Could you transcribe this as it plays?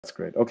That's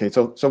great. Okay,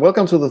 so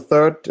welcome to the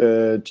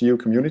third Geo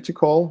Community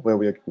Call, where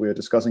we are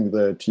discussing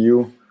the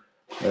Geo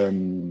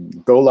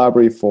Go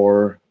library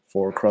for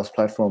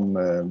cross-platform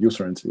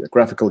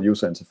graphical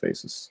user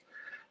interfaces.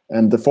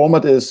 And the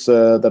format is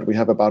that we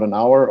have about an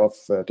hour of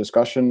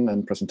discussion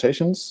and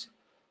presentations,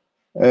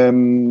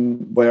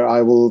 where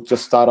I will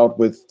just start out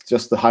with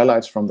just the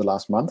highlights from the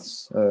last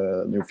months,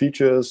 new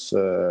features,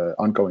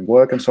 ongoing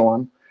work, and so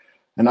on.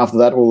 And after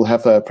that, we'll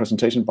have a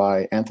presentation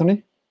by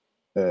Anthony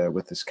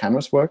with his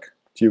canvas work.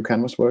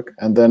 GeoCanvas work,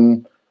 and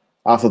then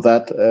after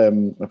that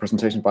a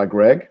presentation by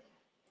Greg.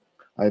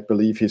 I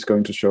believe he's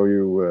going to show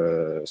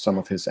you some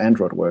of his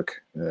Android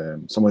work,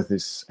 some of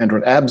his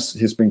Android apps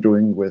he's been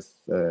doing with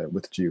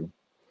Geo.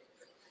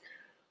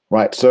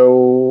 Right,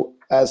 so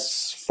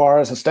as far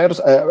as the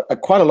status,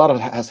 quite a lot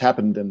has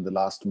happened in the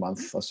last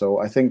month or so.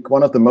 I think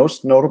one of the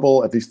most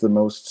notable, at least the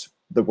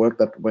work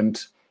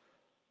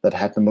that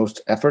had the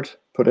most effort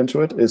put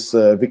into it, is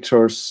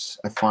Victor's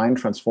affine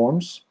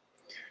transforms,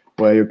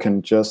 where you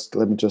can just,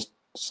 let me just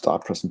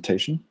start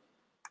presentation,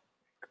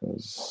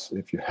 because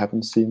if you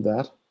haven't seen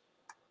that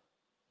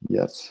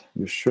yet,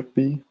 you should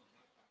be.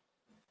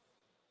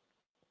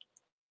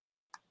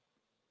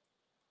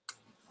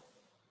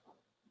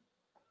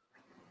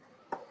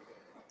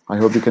 I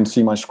hope you can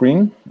see my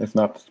screen. If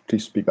not,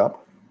 please speak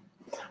up.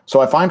 So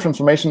affine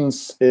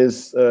transformations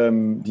is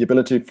the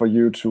ability for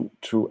you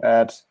to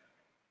add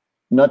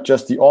not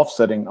just the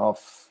offsetting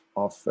of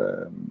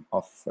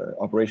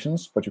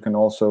operations, but you can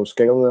also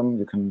scale them,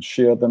 you can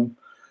shear them,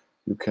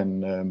 you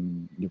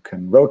can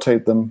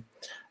rotate them.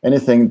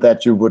 Anything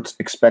that you would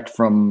expect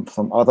from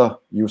other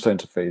user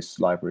interface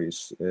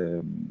libraries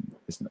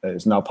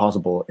is now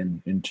possible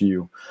in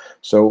Geo.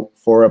 So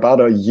for about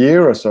a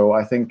year or so,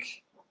 I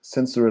think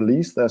since the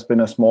release, there's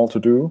been a small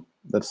to-do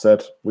that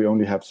said we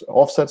only have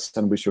offsets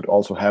and we should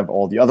also have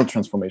all the other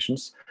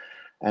transformations.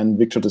 And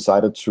Victor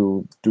decided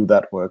to do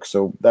that work.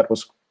 So that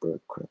was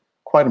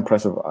quite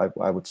impressive,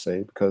 I would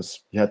say,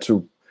 because he had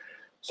to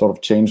sort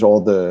of change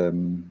all the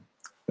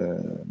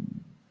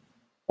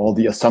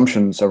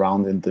assumptions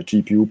around in the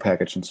GPU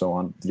package and so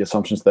on, the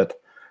assumptions that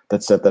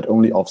said that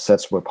only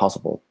offsets were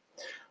possible.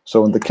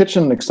 So in the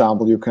kitchen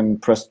example, you can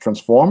press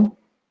transform,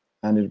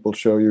 and it will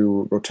show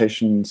you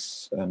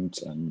rotations and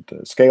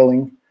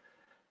scaling,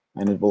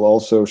 and it will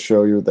also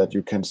show you that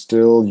you can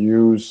still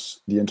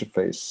use the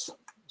interface.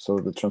 So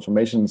the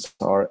transformations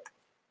are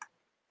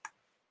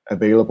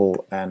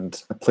available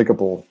and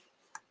applicable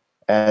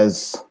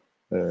as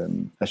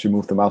you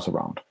move the mouse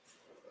around.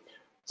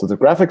 So the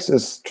graphics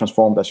is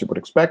transformed as you would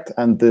expect,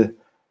 and the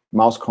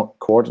mouse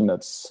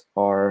coordinates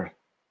are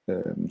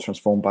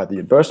transformed by the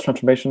inverse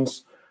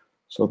transformations,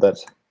 so that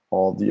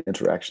all the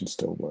interactions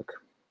still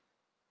work.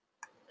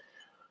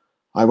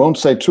 I won't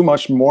say too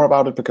much more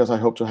about it because I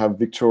hope to have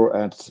Victor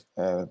at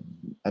a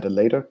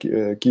later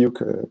Geo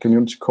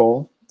Community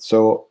Call.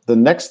 So the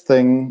next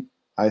thing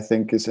I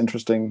think is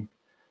interesting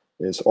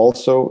is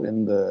also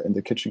in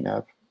the kitchen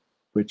app,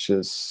 which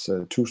is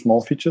two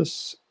small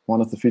features. One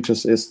of the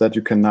features is that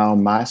you can now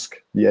mask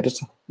the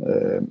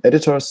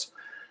editors,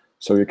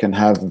 so you can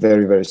have a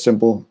very, very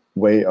simple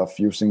way of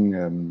using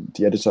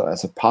the editor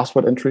as a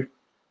password entry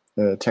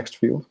text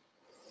field.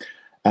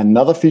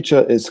 Another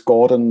feature is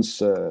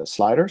Gordon's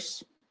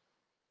sliders,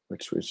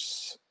 which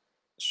is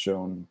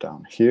shown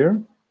down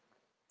here.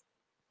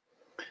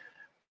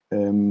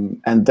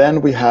 And then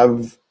we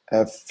have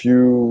a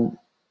few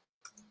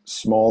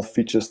small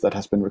features that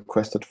has been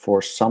requested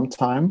for some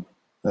time.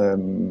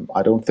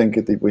 I don't think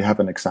we have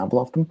an example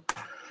of them.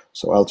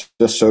 So I'll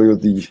just show you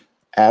the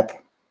app,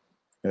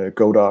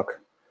 GoDoc,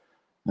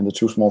 and the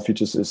two small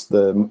features is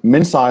the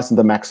min size and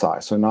the max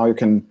size. So now you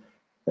can,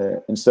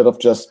 instead of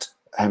just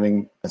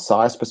having a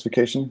size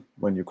specification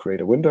when you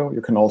create a window,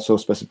 you can also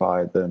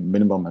specify the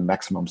minimum and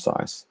maximum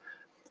size.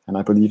 And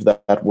I believe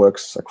that that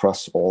works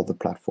across all the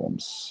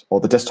platforms, or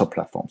the desktop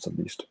platforms at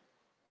least.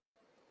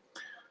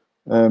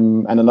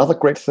 And another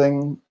great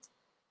thing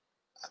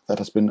that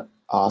has been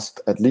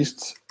asked at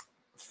least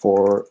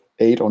for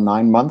 8 or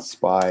 9 months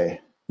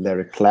by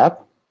Larry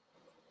Clapp,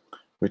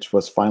 which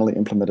was finally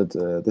implemented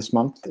this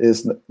month,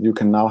 is that you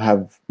can now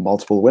have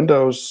multiple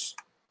windows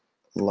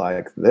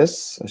like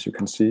this, as you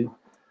can see.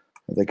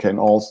 They can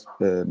all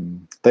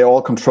they're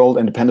all controlled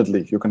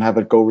independently. You can have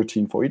a Go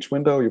routine for each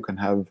window. You can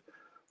have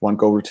one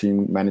Go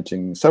routine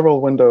managing several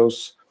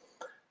windows,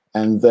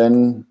 and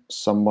then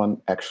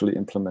someone actually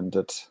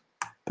implemented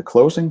the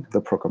closing,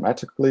 the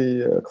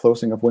programmatically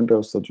closing of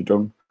windows, so that you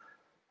don't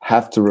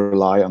have to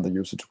rely on the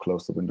user to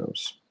close the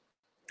windows.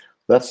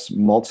 That's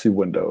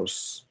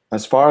multi-windows.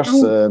 As far as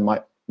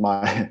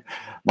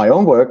my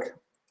own work,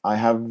 I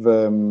have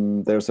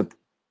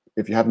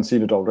if you haven't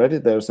seen it already,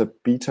 there's a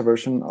beta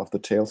version of the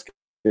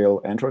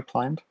Tailscale Android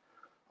client.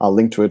 I'll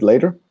link to it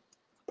later,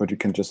 but you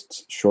can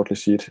just shortly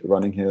see it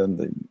running here in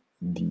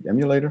the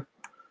emulator,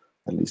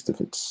 at least if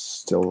it's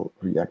still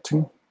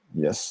reacting.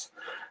 Yes.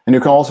 And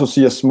you can also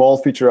see a small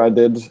feature I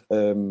did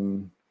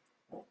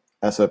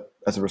as a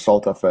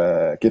result of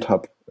a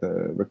GitHub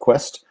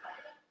request,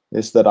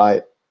 is that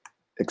I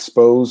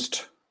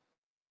exposed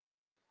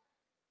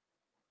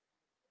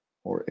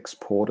or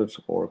exported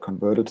or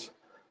converted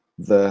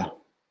the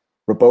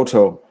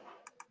Roboto,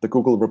 the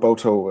Google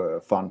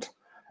Roboto font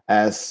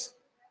as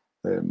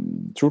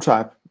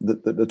TrueType. The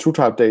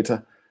TrueType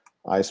data,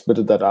 I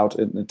splitted that out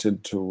into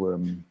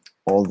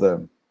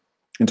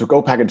into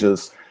Go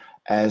packages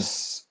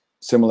as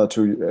similar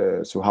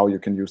to how you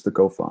can use the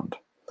Go font.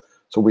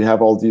 So we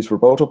have all these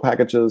Roboto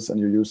packages, and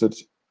you use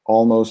it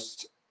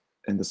almost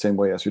in the same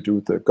way as you do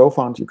the Go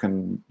font. You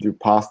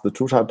pass the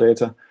TrueType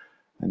data,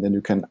 and then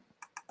you can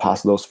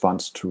pass those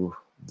fonts to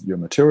your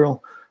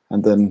material,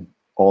 and then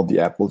all the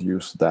app will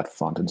use that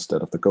font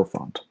instead of the Go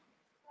font.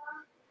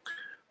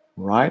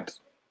 Right.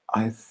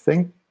 I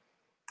think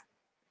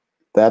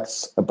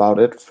that's about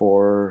it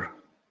for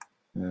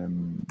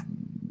the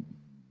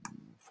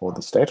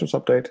status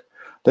update.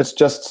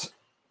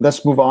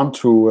 Let's move on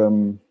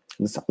to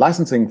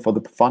licensing for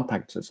the font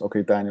packages.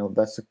 Okay, Daniel,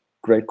 that's a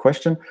great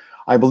question.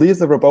 I believe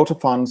the Roboto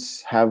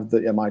fonts have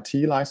the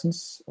MIT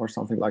license or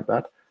something like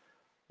that.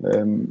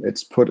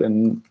 It's put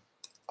in,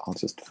 I'll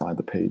just find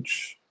the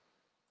page.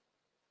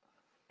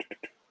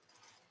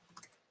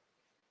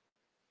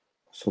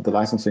 So the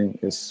licensing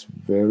is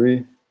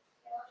very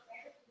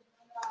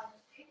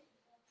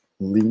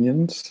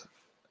lenient.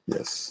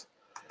 Yes,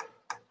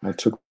 I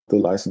took the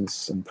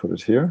license and put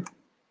it here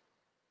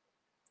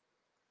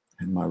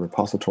in my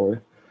repository.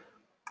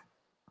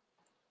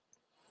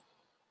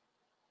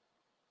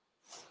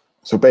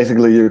 So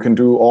basically, you can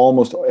do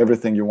almost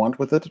everything you want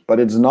with it,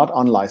 but it's not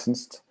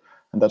unlicensed,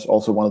 and that's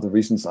also one of the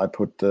reasons I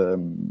put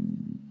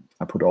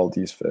all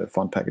these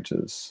font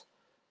packages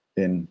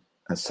in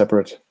a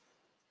separate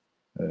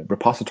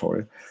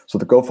repository. So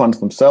the Go fonts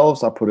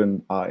themselves are put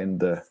in in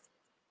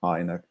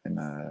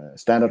a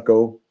standard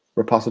Go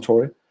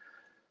repository,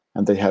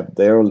 and they have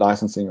their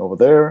licensing over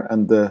there,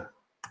 and the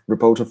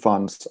Roboto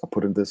fonts are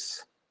put in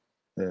this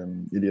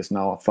Elias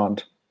Now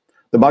font.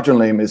 The module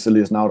name is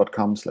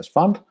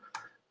eliasnow.com/font,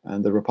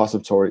 and the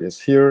repository is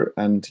here,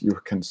 and you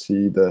can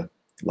see the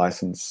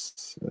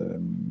license.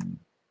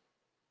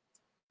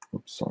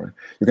 Oops, sorry.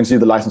 You can see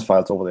the license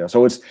files over there.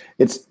 So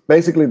it's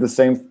basically the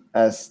same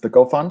as the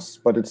Go fonts,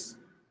 but it's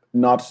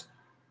not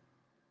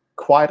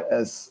quite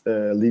as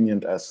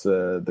lenient as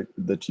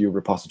the Geo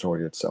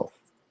repository itself.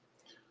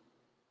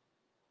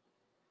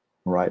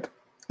 Right.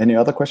 Any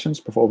other questions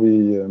before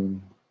we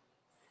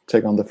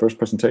take on the first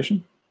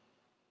presentation?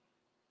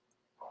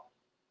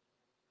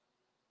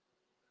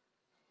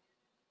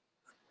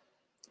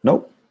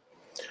 No.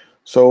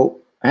 So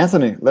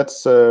Anthony,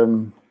 let's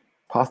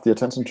pass the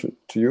attention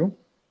to you.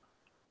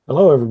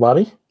 Hello,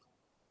 everybody.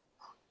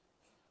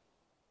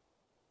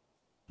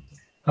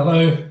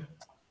 Hello.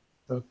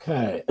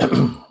 Okay.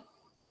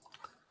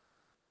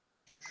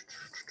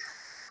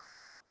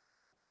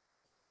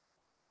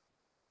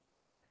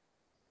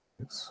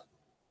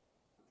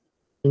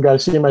 You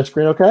guys see my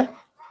screen okay?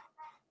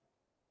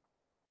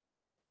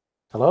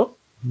 Hello?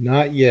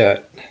 Not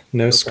yet.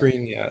 No Okay.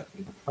 screen yet.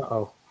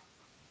 Uh-oh.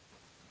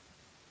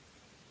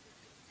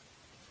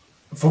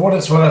 For what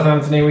it's worth,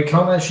 Anthony, we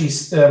can't actually,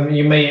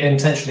 you may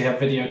intentionally have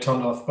video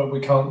turned off, but we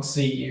can't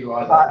see you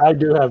either. I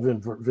do have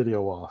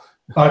video off.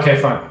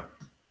 Okay, fine.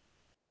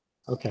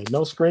 Okay,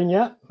 no screen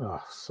yet? Oh,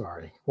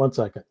 sorry. 1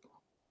 second.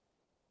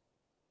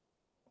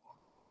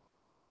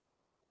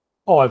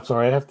 Oh, I'm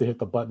sorry. I have to hit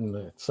the button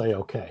to say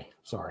okay.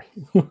 Sorry.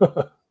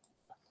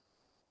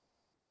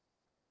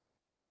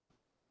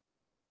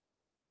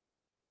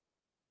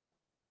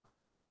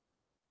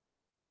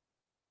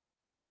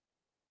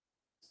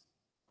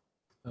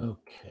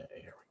 Okay,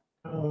 here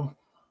we go.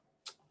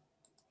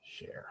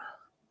 Share.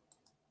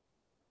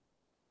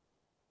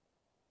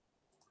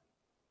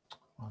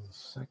 1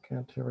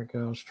 second. Here we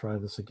go. Let's try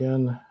this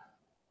again.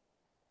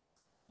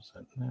 Is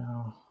that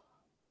now?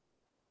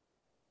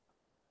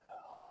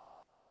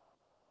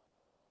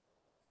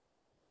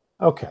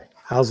 Okay,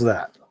 how's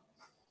that?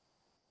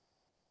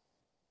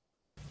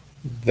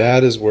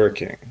 That is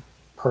working.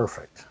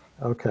 Perfect.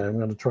 Okay, I'm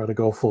going to try to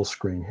go full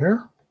screen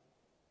here.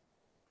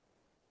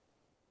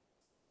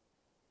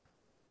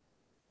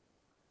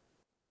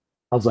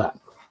 How's that?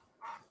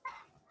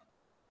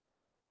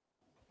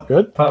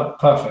 Good?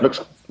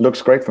 Perfect.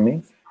 Looks great for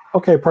me.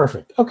 Okay,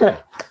 perfect. Okay,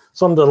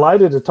 so I'm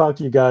delighted to talk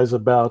to you guys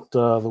about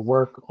the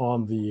work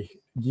on the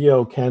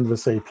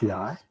giocanvas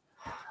API.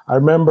 I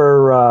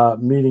remember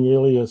meeting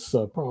Elias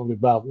probably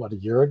about, a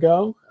year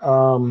ago,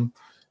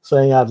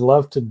 saying I'd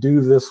love to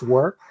do this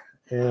work,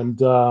 and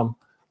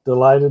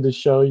delighted to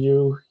show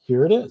you,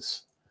 here it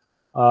is.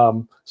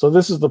 So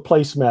this is the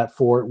placemat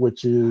for it,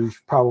 which you've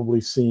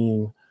probably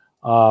seen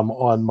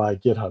on my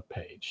GitHub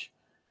page.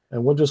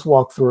 And we'll just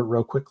walk through it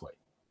real quickly.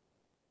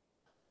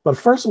 But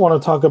first I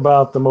want to talk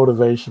about the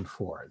motivation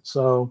for it.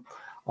 So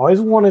I always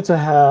wanted to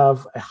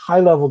have a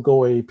high-level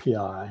Go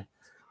API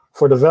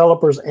for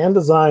developers and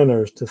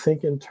designers to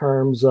think in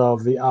terms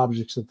of the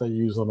objects that they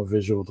use on a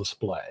visual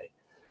display.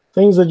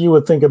 Things that you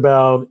would think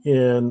about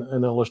in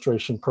an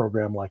illustration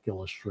program like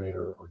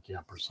Illustrator or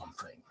GIMP or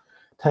something.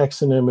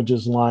 Text and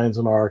images, lines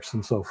and arcs,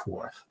 and so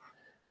forth.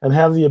 And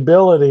have the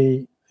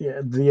ability,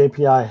 the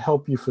API,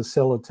 help you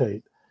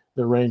facilitate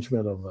the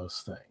arrangement of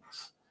those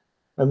things.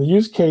 And the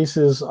use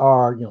cases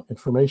are,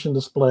 information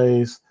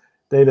displays,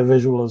 data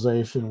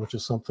visualization, which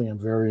is something I'm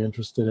very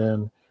interested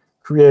in,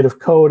 creative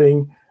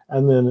coding,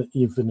 and then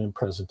even in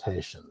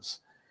presentations.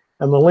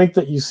 And the link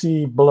that you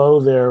see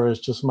below there is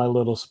just my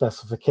little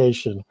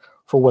specification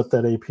for what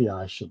that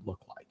API should look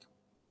like.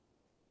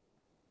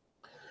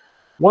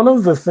 One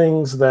of the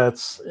things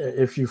that's,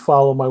 if you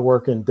follow my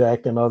work in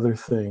DEC and other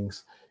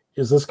things,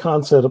 is this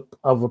concept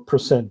of a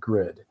percent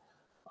grid.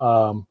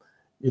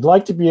 You'd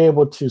like to be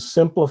able to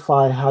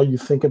simplify how you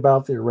think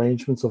about the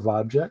arrangements of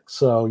objects.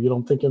 So you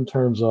don't think in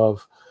terms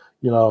of,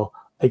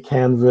 a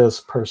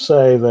canvas per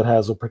se that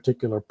has a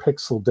particular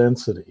pixel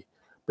density,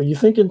 but you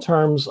think in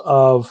terms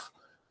of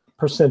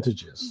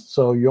percentages.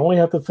 So you only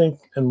have to think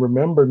and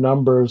remember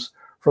numbers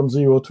from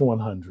 0 to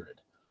 100.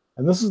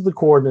 And this is the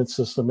coordinate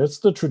system. It's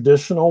the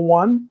traditional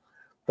one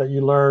that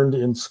you learned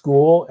in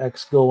school,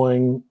 X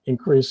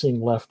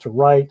increasing left to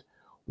right,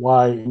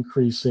 Y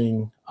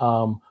increasing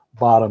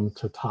bottom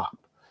to top.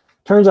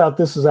 Turns out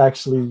this is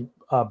actually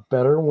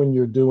better when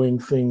you're doing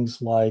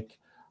things like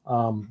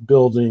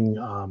building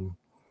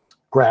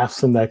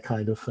graphs and that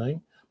kind of thing.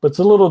 But it's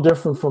a little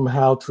different from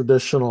how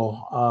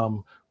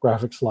traditional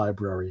graphics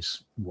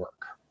libraries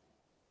work.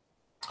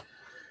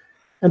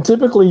 And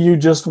typically you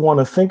just want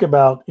to think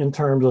about in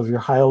terms of your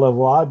higher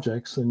level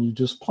objects, and you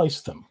just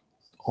place them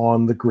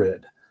on the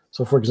grid.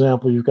 So for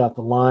example, you've got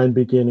the line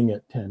beginning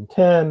at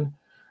 1010,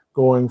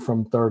 going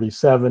from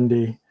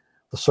 3070.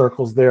 The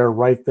circle's there,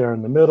 right there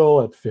in the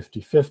middle at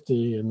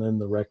 5050, and then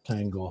the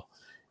rectangle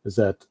is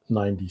at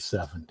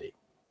 9070.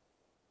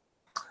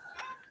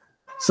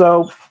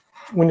 So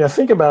when you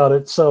think about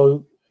it,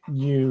 so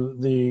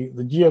the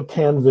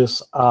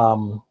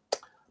GeoCanvas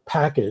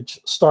package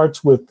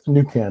starts with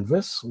new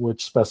canvas,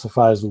 which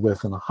specifies the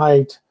width and the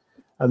height,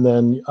 and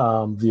then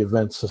the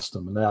event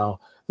system. Now,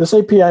 this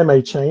API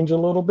may change a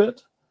little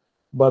bit,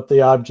 but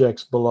the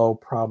objects below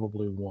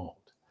probably won't.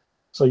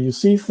 So you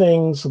see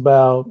things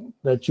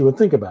that you would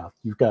think about.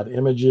 You've got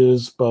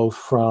images both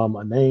from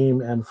a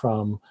name and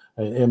from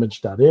an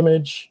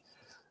image.image.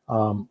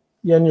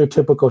 And your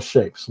typical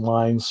shapes,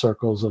 lines,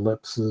 circles,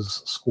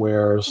 ellipses,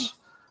 squares,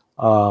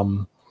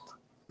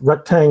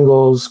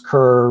 rectangles,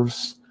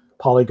 curves,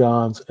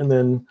 polygons, and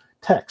then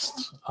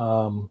text,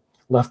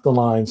 left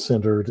align,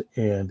 centered,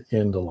 and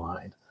end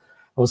aligned.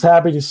 I was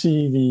happy to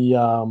see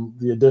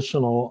the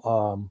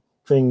additional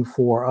thing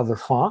for other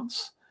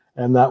fonts,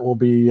 and that will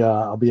be,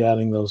 I'll be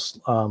adding those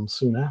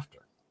soon after.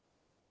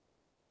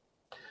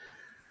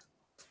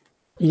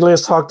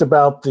 Elias talked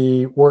about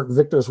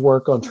Victor's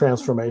work on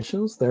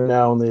transformations. They're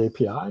now in the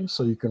API,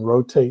 so you can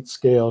rotate,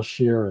 scale,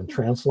 shear, and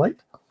translate.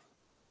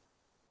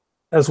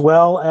 As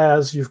well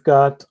as you've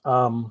got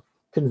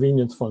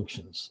convenience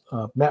functions.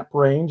 Map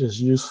range is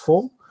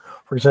useful.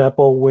 For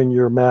example, when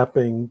you're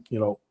mapping,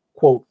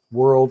 quote,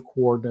 world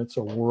coordinates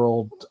or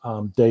world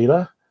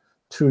data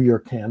to your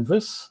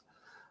canvas.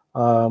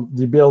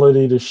 The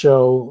ability to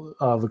show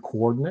the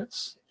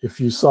coordinates.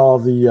 If you saw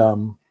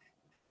the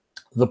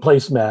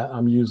placemat,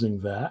 I'm using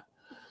that.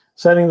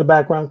 Setting the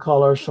background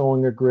color,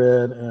 showing a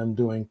grid, and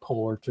doing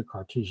polar to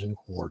Cartesian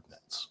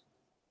coordinates.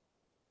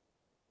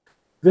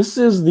 This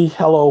is the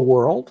hello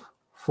world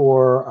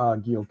for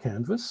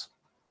GeoCanvas.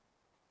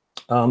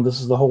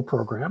 This is the whole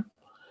program,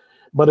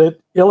 but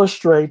it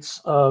illustrates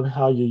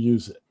how you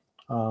use it.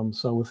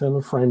 So within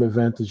the frame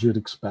event, as you'd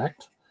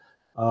expect,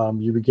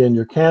 you begin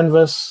your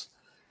canvas,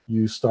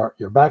 you start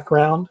your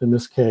background. In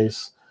this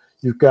case,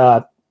 you've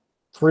got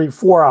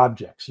 4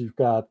 objects. You've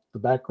got the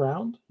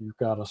background, you've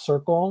got a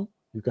circle,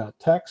 you've got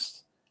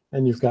text,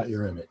 and you've got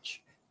your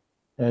image.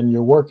 And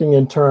you're working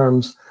in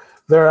terms,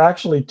 there are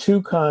actually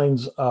 2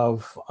 kinds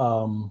of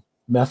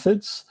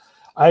methods.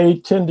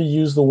 I tend to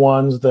use the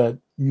ones that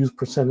use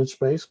percentage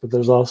space, but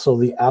there's also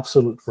the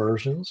absolute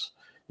versions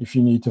if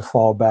you need to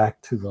fall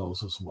back to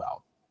those as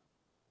well.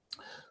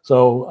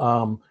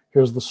 So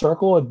here's the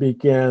circle. It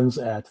begins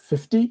at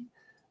 50,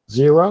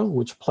 0,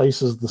 which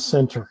places the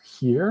center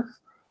here.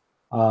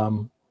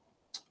 Okay,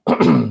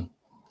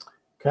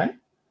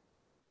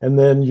 and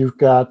then you've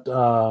got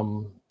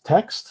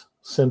text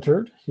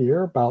centered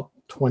here about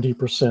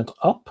 20%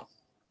 up,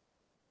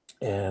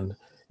 and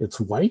it's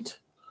white.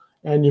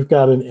 And you've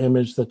got an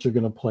image that you're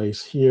going to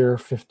place here,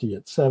 50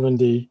 at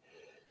 70,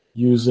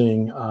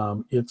 using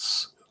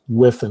its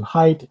width and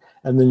height,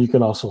 and then you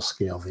can also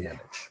scale the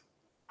image.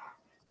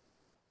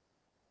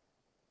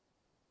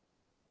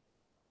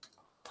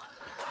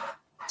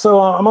 So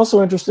I'm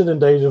also interested in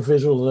data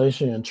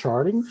visualization and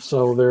charting.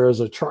 So there is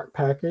a chart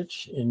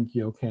package in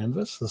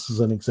GeoCanvas. This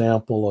is an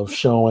example of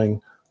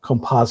showing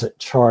composite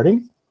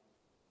charting,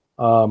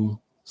 sine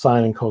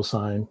and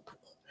cosine,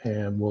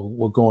 and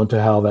we'll go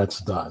into how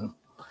that's done.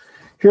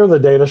 Here are the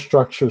data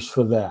structures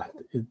for that.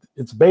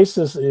 Its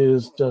basis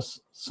is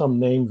just some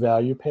name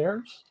value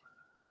pairs.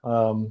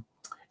 And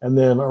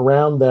then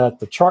around that,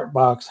 the chart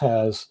box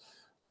has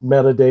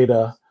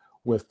metadata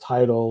with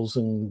titles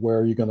and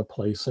where you're going to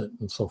place it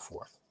and so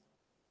forth.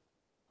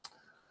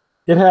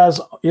 It has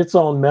its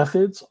own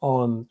methods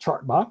on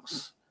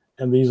Chartbox,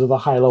 And these are the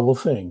high-level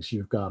things.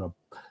 You've got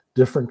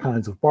different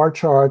kinds of bar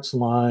charts,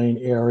 line,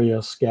 area,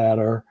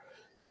 scatter,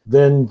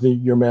 then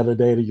your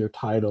metadata, your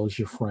titles,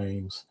 your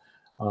frames,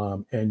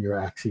 and your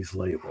axes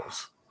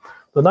labels.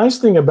 The nice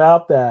thing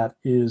about that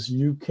is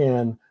you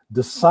can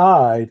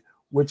decide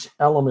which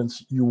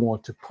elements you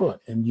want to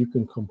put, and you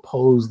can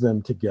compose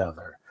them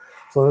together.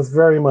 So that's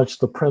very much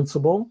the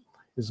principle,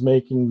 is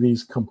making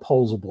these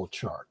composable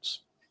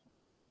charts.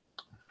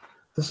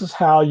 This is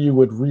how you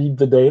would read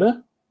the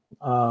data.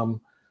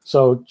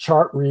 So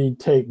data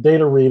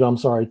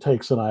read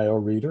takes an IO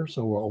reader,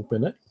 so we'll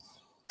open it.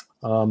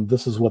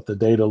 This is what the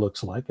data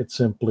looks like. It's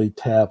simply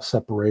tab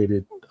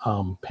separated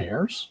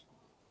pairs.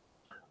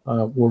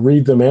 We'll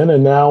read them in,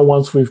 and now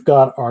once we've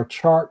got our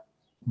chart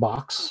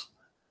box,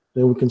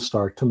 then we can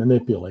start to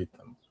manipulate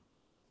them.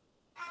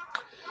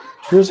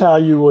 Here's how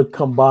you would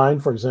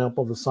combine, for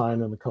example, the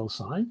sine and the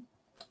cosine.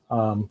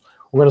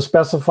 We're going to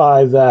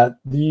specify that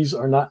these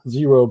are not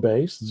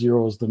zero-based.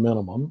 Zero is the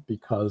minimum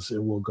because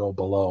it will go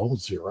below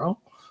zero.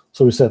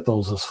 So we set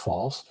those as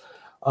false.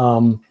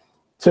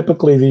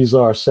 Typically, these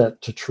are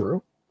set to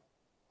true.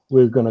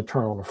 We're going to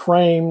turn on a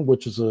frame,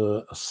 which is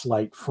a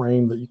slight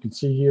frame that you can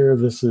see here.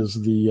 This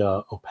is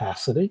the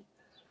opacity.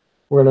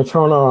 We're going to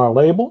turn on our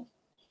label.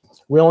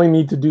 We only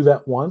need to do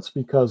that once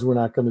because we're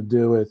not going to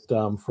do it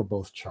for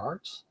both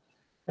charts.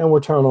 And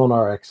we'll turn on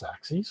our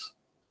x-axis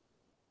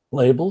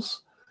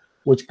labels,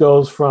 which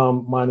goes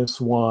from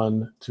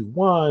 -1 to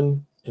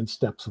 1 in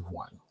steps of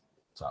 1.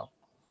 So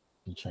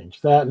you change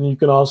that, and you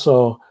can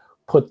also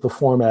put the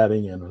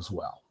formatting in as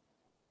well.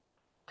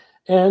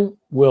 And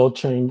we'll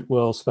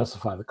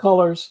specify the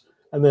colors,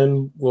 and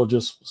then we'll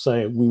just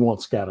say we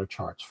want scatter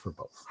charts for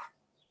both.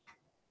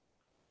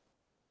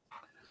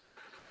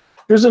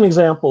 Here's an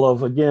example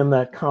of, again,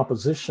 that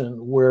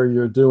composition where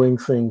you're doing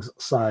things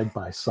side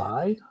by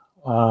side.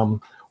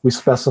 We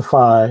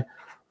specify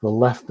the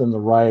left and the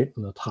right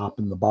and the top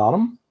and the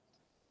bottom.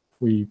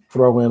 We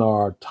throw in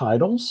our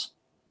titles,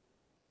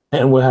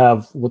 and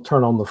we'll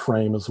turn on the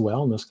frame as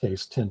well, in this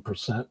case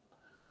 10%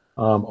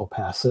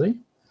 opacity.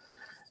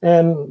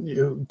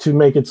 And to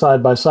make it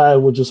side by side,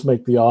 we'll just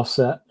make the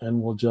offset,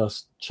 and we'll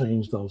just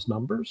change those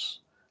numbers,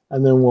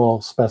 and then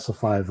we'll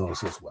specify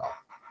those as well.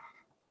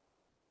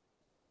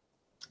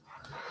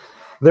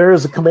 There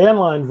is a command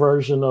line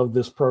version of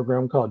this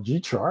program called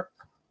gchart,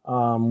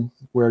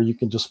 where you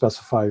can just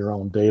specify your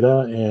own data,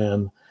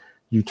 and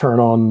you turn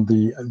on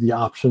the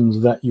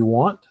options that you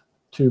want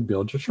to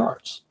build your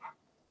charts.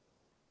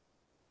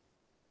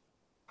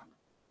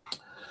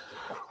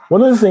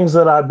 One of the things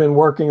that I've been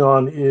working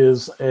on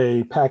is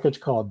a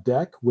package called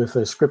Deck with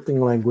a scripting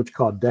language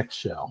called Deck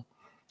Shell.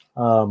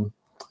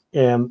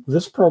 And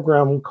this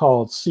program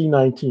called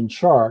C19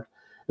 Chart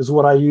is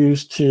what I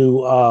use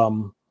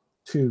to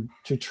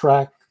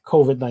track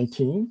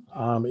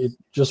COVID-19. It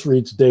just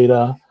reads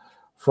data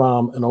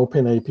from an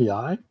open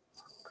API,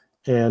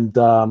 and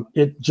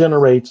it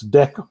generates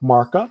deck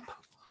markup.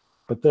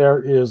 But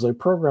there is a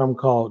program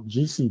called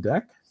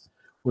GCDeck,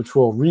 which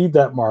will read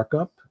that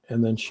markup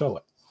and then show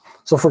it.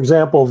 So, for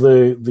example,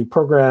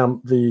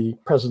 the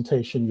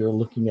presentation you're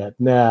looking at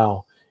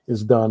now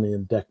is done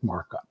in deck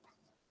markup.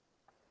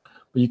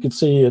 But you can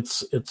see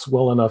it's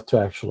well enough to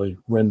actually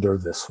render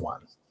this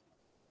one.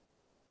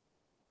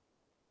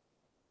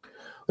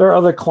 There are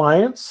other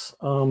clients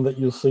that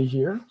you'll see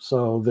here.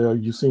 So there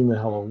you've seen the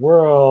Hello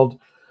World,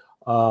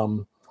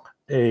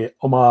 a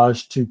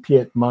homage to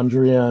Piet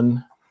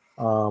Mondrian,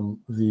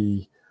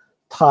 the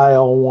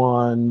tile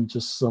one,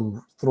 just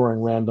some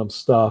throwing random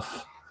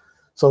stuff.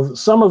 So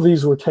some of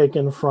these were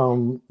taken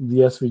from the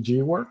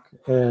SVG work,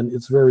 and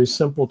it's very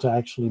simple to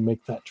actually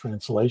make that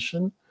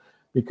translation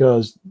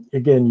because,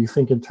 again, you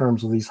think in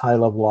terms of these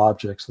high-level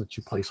objects that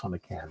you place on a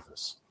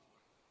canvas.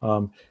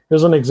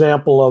 Here's an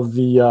example of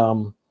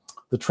the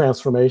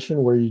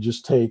transformation where you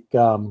just take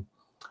an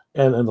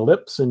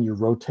ellipse and you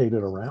rotate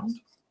it around.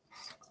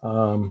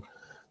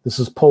 This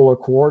is polar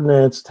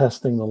coordinates,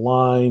 testing the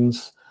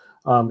lines.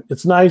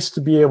 It's nice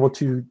to be able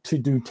to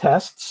do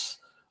tests,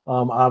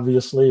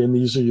 obviously, and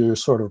these are your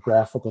sort of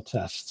graphical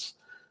tests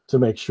to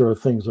make sure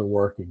things are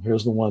working.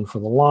 Here's the one for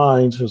the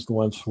lines, here's the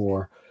ones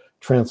for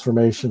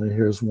transformation, and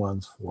here's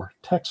ones for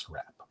text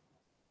wrap.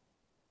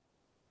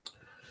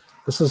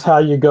 This is how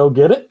you go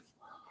get it.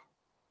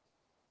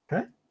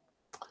 Okay.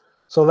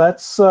 So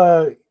that's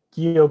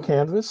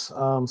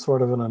GeoCanvas,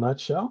 sort of in a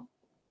nutshell.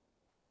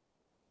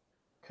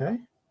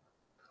 Okay.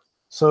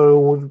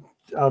 So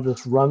I'll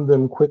just run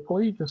them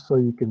quickly just so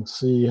you can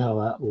see how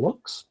that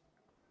looks.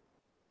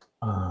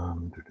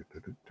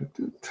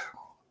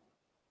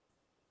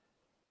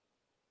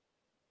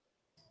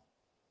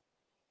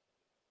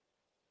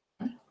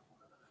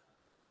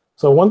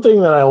 So one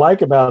thing that I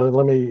like about it,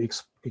 let me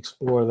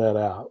explore that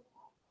out.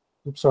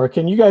 I'm sorry,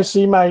 can you guys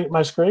see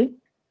my screen?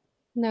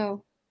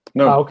 No.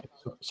 No. Oh, okay.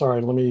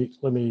 Sorry, let me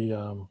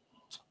 1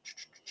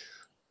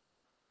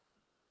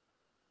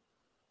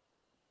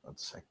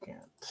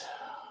 second.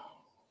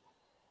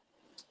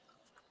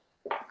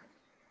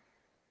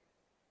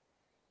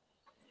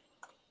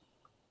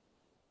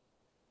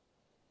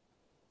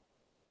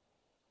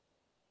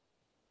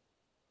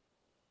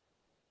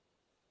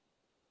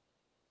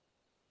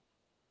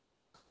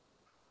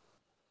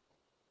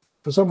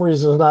 For some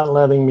reason, it's not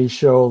letting me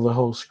show the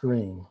whole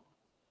screen.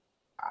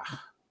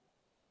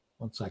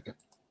 1 second.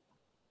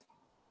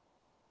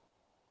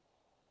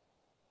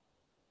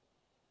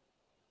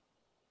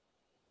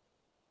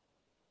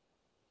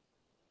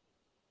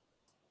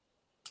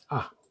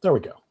 There we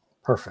go.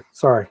 Perfect.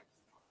 Sorry.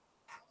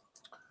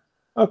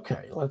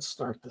 Okay, let's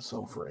start this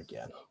over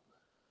again.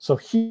 So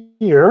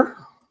here,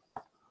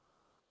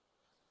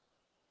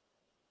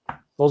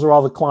 those are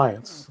all the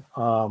clients.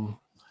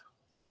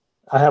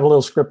 I have a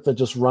little script that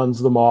just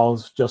runs them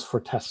all just for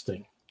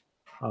testing.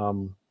 Let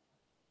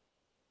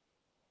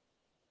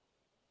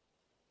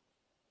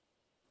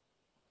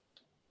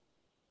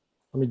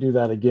me do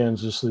that again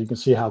just so you can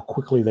see how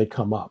quickly they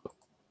come up.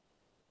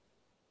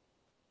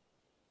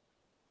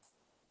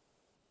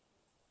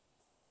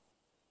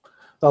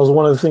 That was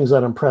one of the things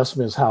that impressed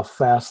me is how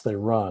fast they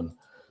run.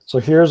 So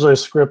here's a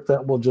script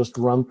that will just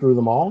run through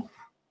them all.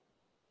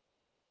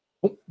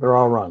 Oh, they're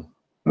all run.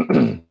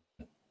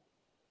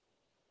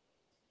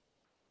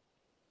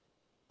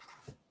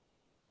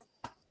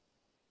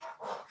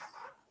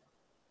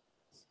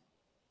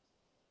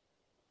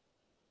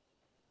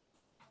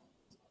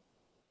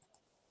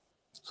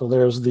 So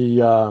there's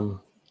the,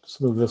 let's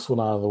move this one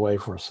out of the way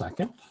for a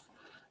second.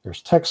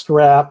 There's text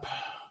wrap.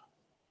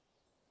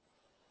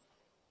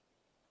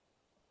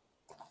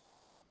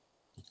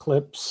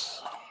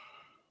 Eclipse.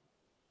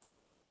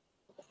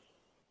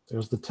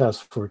 There's the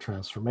test for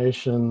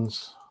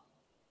transformations.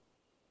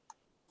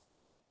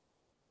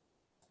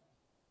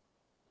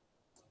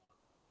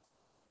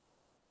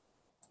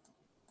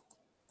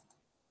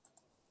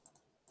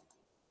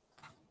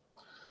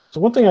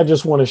 So one thing I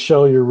just want to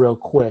show you real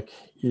quick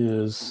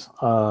is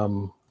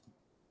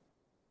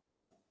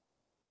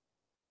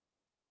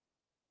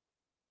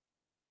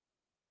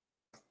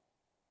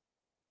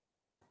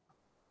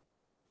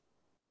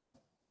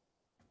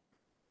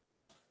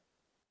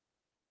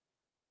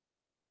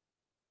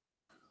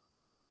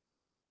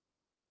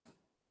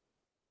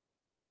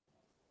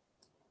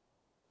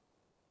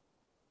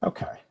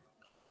okay.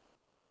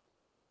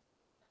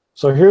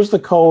 So here's the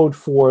code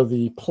for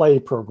the play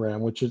program,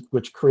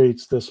 which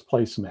creates this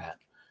placemat,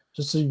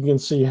 just so you can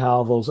see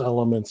how those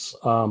elements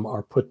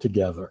are put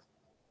together.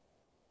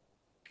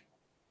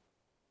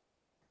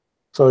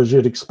 So as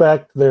you'd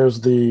expect, there's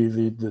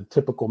the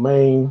typical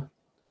main.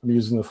 I'm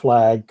using the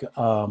flag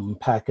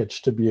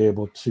package to be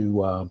able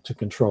to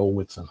control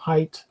width and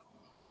height.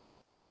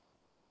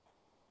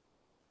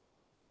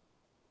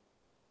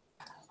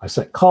 I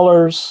set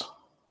colors.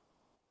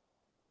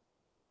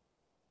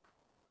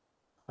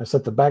 I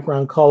set the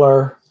background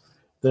color.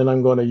 Then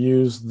I'm going to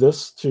use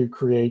this to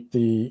create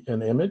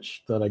an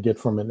image that I get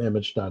from an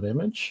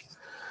image.image.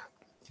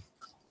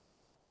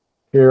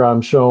 Here I'm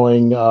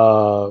showing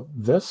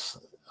this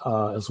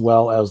as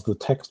well as the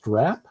text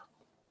wrap.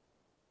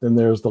 Then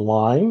there's the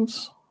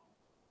lines.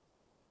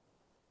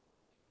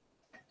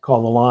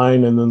 Call the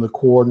line and then the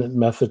coordinate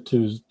method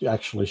to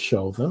actually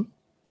show them.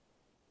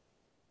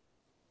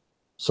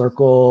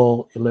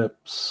 Circle,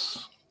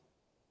 ellipse.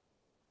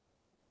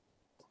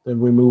 Then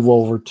we move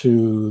over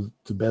to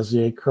the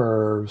Bezier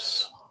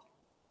curves.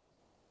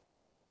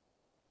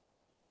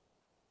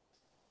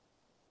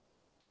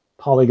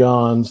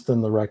 Polygons,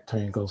 then the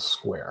rectangle,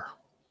 square.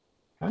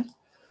 Okay.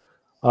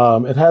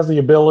 It has the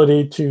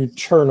ability to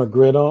turn a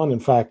grid on. In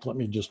fact, let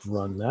me just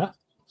run that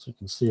so you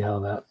can see how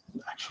that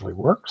actually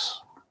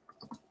works.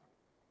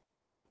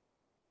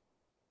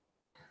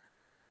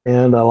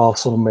 And I'll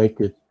also make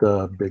it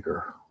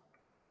bigger.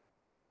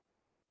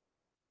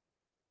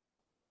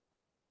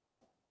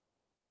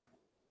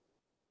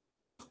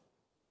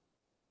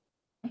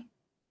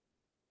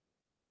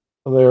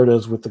 So there it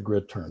is with the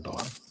grid turned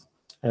on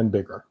and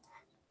bigger.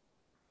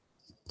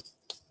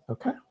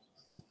 Okay.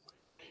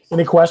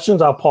 Any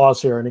questions? I'll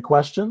pause here. Any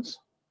questions?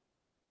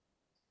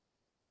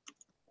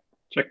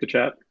 Check the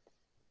chat.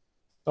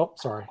 Oh,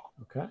 sorry.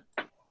 Okay.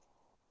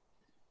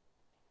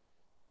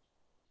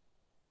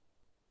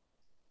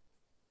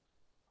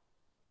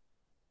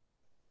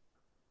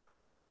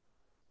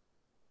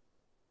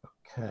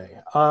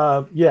 Okay.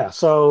 Yeah,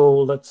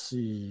 so let's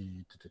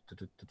see.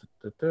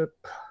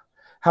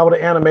 How do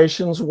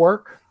animations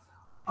work?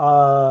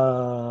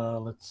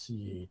 Let's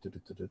see.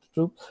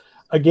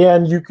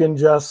 Again, you can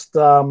just,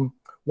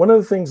 one of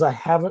the things I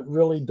haven't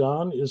really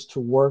done is to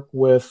work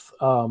with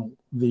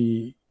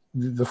the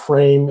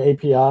frame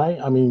API,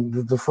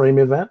 the frame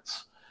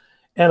events.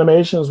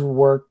 Animations will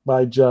work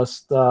by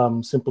just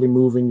simply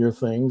moving your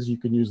things. You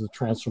can use the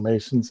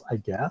transformations, I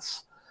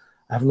guess.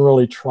 I haven't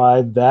really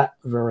tried that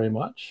very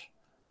much.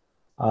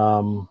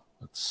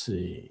 Let's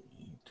see.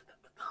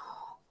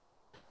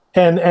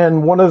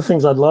 And one of the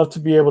things I'd love to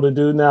be able to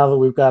do now that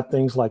we've got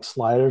things like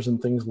sliders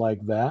and things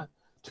like that,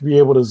 to be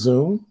able to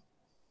zoom.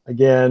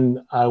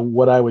 Again,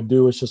 what I would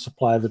do is just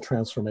apply the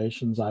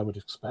transformations I would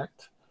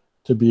expect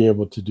to be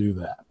able to do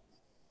that.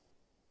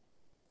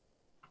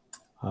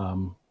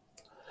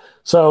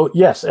 So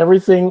yes,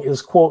 everything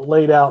is, quote,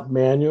 laid out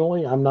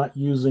manually. I'm not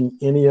using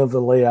any of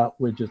the layout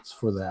widgets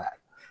for that.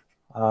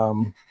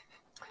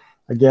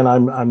 Again,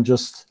 I'm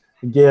just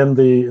again,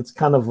 it's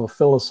kind of a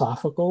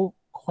philosophical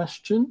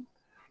question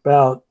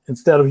about,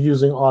 instead of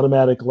using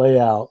automatic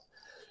layout,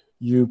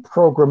 you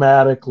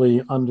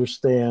programmatically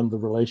understand the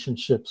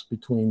relationships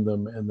between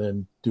them and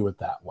then do it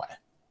that way.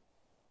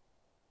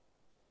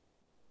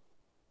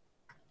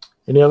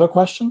 Any other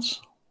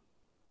questions?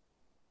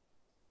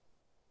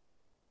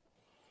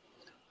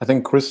 I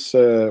think Chris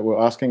were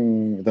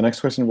asking, the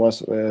next question was,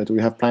 do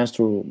we have plans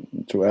to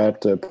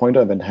add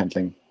pointer event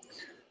handling?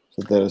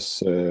 So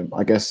there's,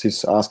 I guess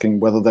he's asking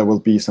whether there will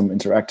be some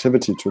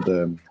interactivity to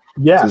the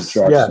Yes,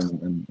 charts. yes,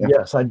 yeah.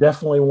 yes. I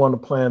definitely want to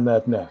plan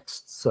that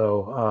next.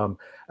 So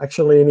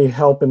actually, any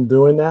help in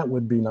doing that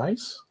would be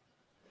nice.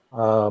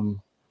 So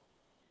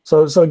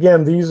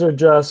again, these are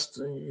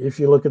just, if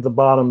you look at the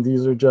bottom,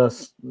 these are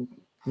just,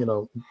 you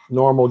know,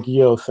 normal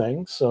Geo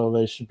things. So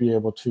they should be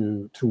able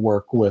to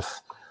work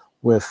with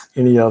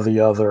any of the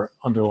other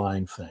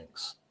underlying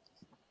things.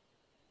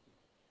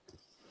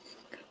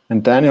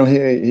 And Daniel,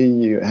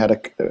 he had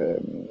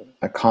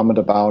a comment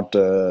about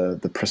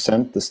the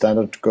present, the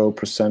standard Go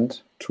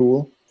present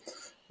tool.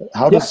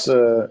 How does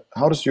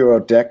your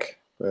deck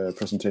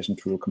presentation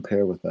tool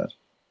compare with that?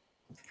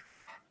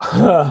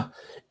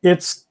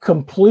 It's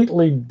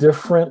completely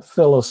different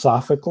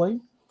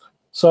philosophically.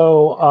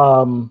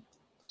 So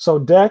so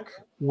deck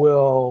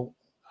will,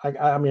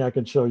 I mean, I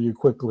could show you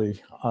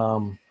quickly,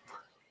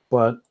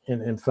 but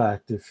in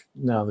fact, if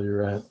now that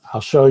you're at, I'll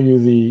show you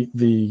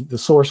the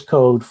source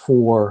code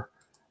for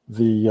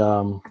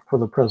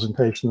the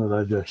presentation that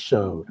I just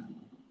showed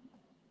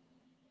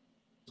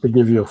to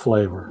give you a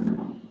flavor.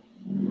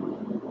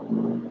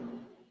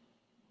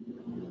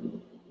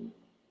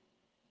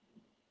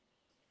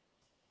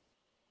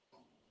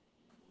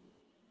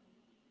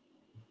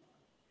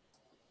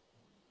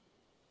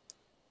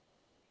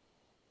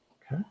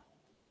 Okay.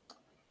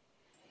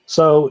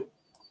 So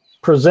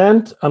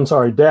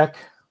deck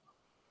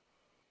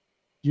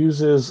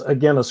uses,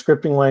 again, a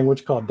scripting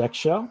language called deck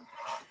shell,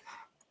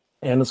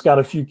 and it's got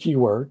a few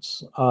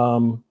keywords.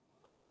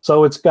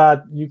 So it's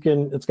got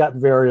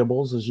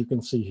variables, as you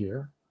can see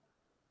here.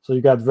 So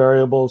you got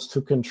variables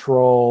to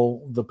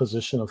control the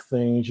position of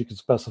things. You can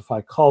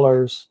specify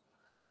colors.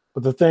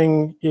 But the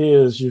thing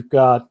is, you've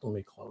got, let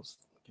me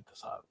get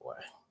this out of the way.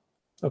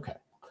 Okay.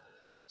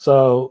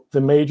 So the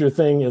major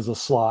thing is a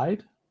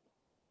slide.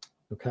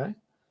 Okay.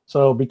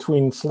 So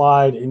between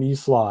slide and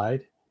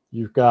eSlide,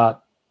 you've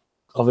got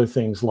other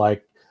things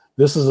like,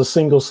 this is a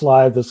single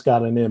slide that's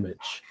got an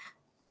image.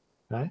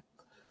 Okay.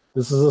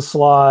 This is a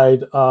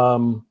slide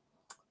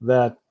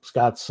that's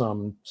got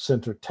some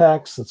center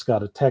text, it's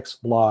got a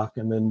text block,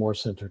 and then more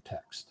center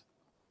text.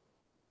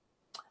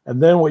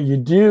 And then what you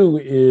do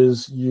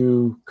is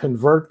you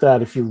convert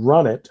that, if you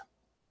run it.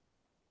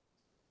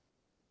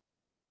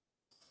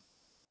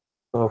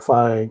 So if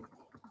so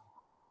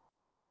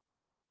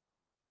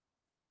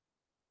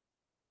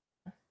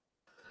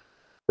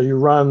you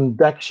run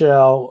deck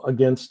shell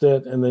against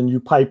it, and then you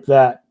pipe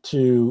that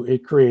to,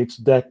 it creates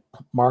deck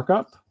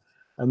markup,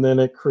 and then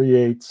it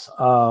creates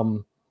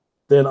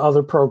then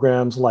other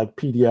programs like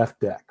PDF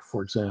deck,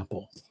 for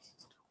example,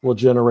 will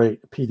generate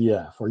a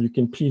PDF, or you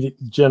can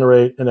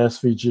generate an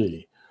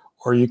SVG,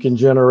 or you can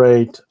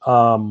generate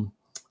a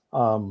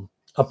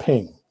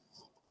ping,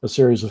 a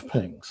series of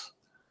pings.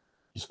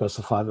 You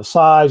specify the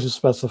size, you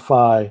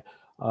specify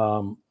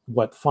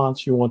what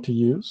fonts you want to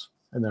use,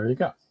 and there you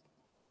go.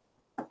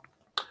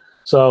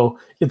 So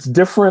it's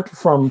different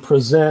from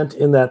present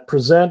in that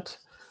present,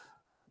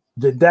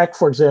 the deck,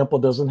 for example,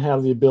 doesn't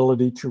have the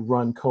ability to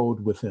run code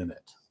within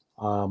it.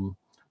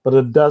 But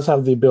it does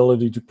have the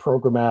ability to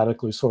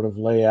programmatically sort of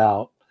lay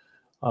out.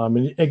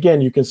 And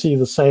again, you can see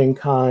the same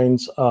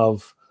kinds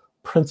of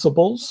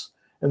principles,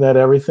 and that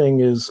everything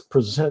is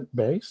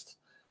present-based.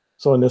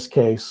 So in this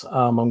case,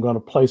 I'm going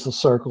to place a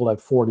circle at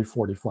 40,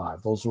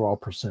 45. Those are all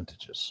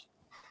percentages.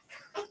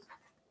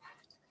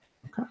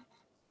 Okay.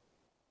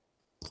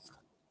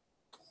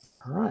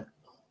 All right.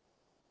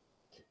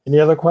 Any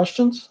other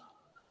questions?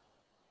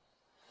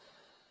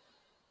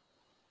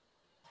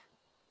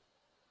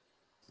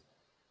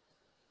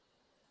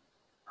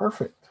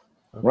 Perfect.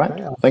 Okay.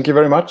 Right. Thank you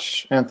very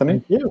much, Anthony.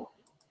 Thank you.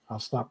 I'll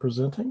stop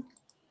presenting.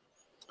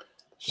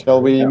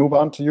 Shall we move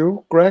on to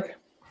you, Greg?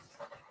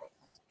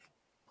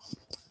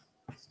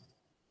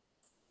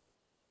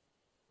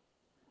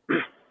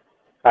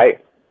 Hi. I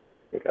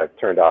think I've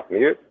turned off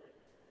mute.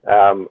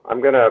 I'm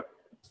going to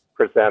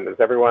present.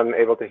 Is everyone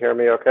able to hear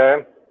me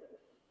okay?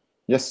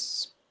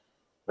 Yes.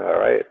 All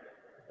right.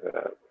 Let's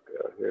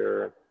go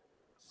here.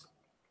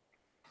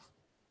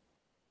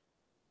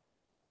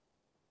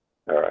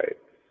 All right.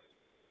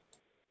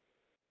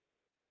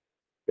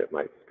 Get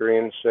my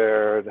screen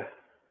shared.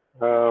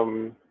 There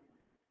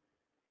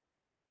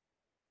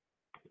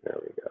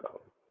we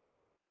go.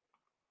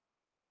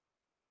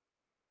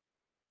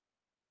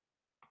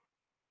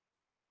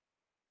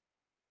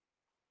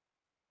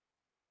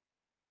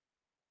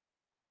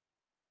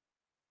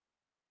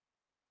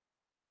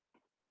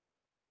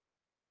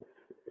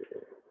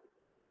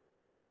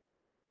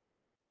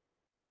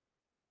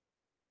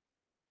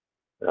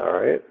 All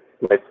right.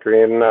 My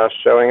screen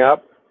showing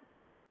up?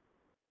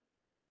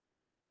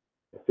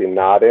 see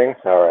nodding.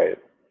 All right.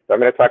 So I'm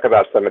going to talk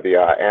about some of the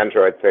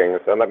Android things.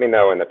 And let me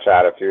know in the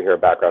chat if you hear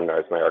background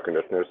noise. My air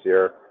conditioner's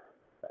here.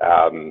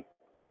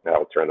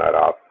 I'll turn that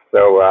off.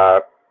 So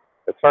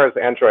as far as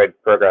Android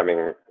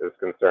programming is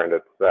concerned,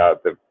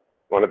 it's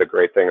one of the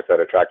great things that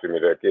attracted me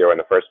to Geo in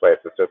the first place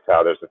is just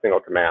how there's a single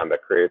command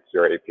that creates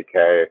your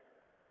APK.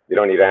 You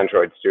don't need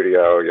Android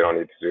Studio. You don't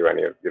need to do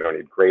you don't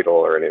need Gradle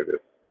or any of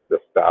this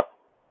stuff.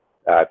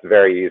 It's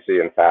very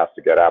easy and fast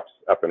to get apps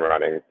up and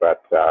running,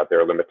 but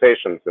there are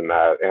limitations in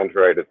that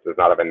Android does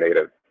not have a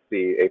native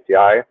C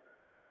API.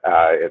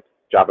 It's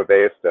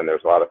Java-based, and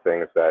there's a lot of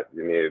things that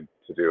you need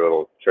to do,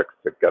 little tricks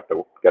to get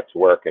to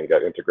work and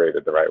get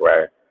integrated the right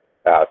way.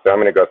 So I'm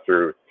going to go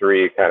through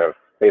 3 kind of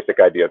basic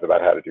ideas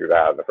about how to do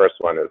that. The first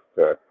one is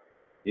to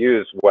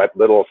use what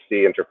little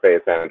C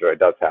interface Android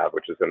does have,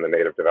 which is in the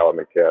native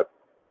development kit,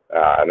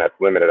 and that's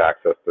limited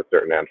access to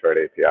certain Android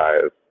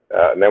APIs.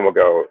 And then we'll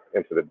go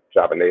into the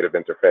Java native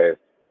interface,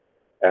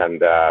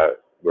 and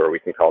where we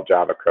can call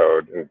Java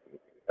code. And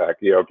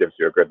Geo gives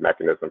you a good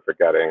mechanism for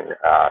getting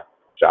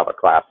Java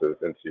classes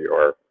into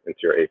your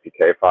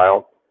APK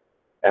file.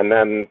 And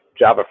then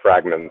Java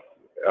fragments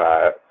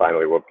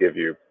finally will give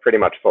you pretty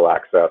much full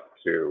access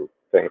to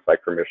things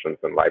like permissions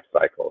and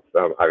lifecycle.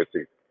 So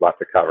obviously, lots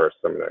to cover.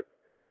 So I'm going to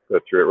go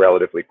through it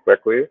relatively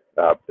quickly.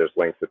 There's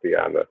links at the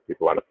end if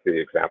people want to see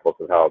examples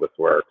of how this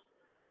works.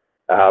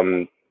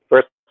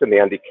 First, in the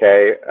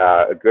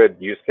NDK, a good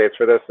use case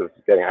for this is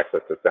getting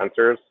access to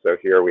sensors. So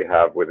here we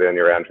have within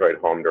your Android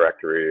home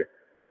directory,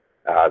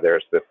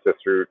 there's this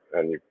sysroot,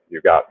 and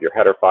you've got your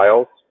header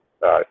files,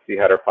 C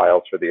header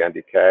files for the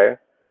NDK.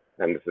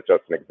 And this is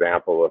just an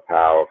example of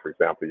how, for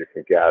example, you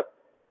can get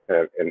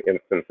an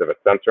instance of a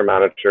sensor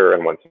manager.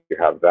 And once you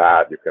have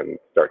that, you can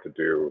start to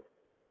do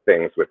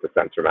things with the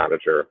sensor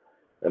manager.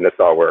 And this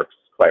all works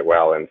quite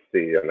well in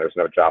C, and there's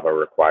no Java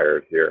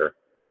required here.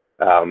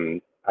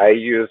 I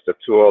used a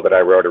tool that I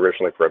wrote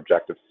originally for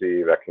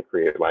Objective-C that can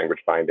create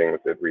language bindings.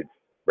 It reads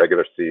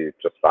regular C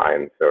just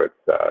fine. So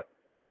it's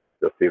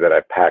you'll see that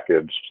I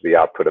packaged the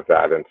output of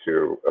that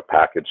into a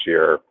package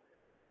here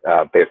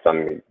based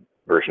on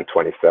version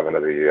 27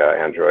 of the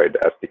Android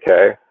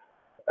SDK.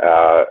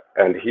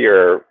 And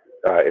here,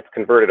 it's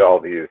converted all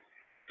these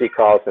C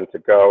calls into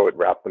Go. It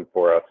wraps them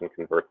for us and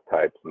converts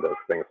types and those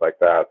things like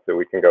that. So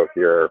we can go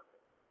here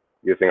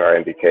using our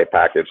NDK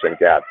package and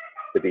get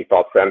the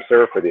default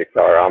sensor for the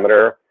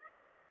accelerometer.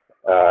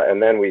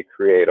 And then we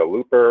create a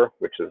looper,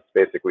 which is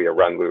basically a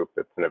run loop.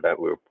 It's an event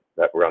loop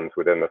that runs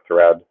within the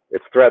thread.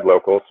 It's thread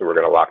local, so we're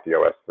going to lock the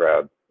OS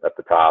thread at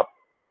the top.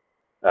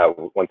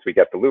 Once we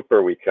get the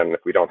looper, we can, if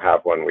we don't have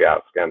one, we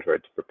ask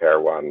Android to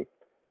prepare one.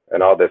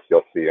 And all this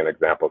you'll see in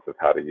examples of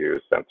how to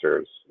use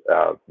sensors.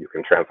 You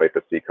can translate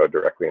the C code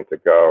directly into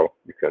Go.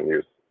 You can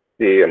use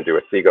C and do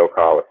a C Go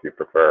call if you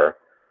prefer.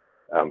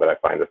 But I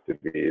find this to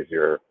be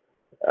easier.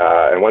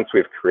 And once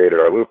we've created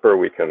our looper,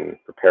 we can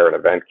prepare an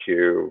event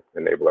queue,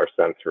 enable our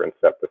sensor, and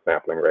set the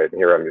sampling rate. And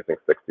here I'm using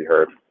 60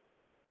 Hertz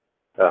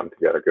to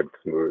get a good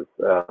smooth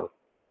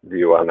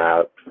view on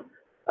that.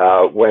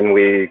 When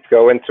we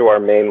go into our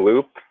main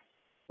loop,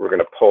 we're going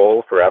to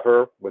poll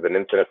forever with an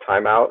infinite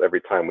timeout.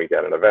 Every time we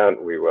get an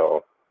event, we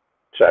will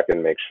check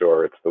and make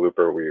sure it's the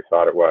looper we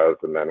thought it was,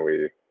 and then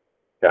we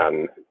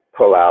can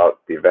pull out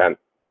the event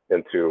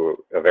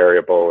into a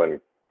variable and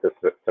this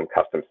is some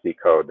custom C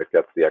code that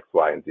gets the X,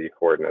 Y, and Z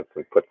coordinates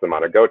and puts them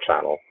on a Go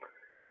channel.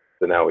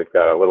 So now we've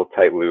got a little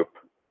tight loop.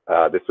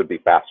 This would be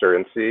faster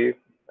in C,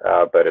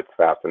 but it's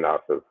fast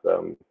enough as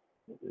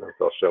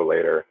I'll show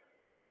later.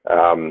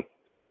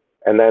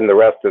 And then the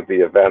rest of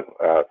the event,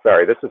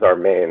 sorry, this is our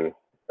main.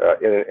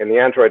 In the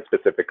Android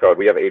specific code,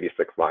 we have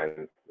 86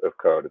 lines of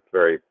code. It's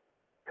very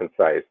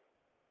concise.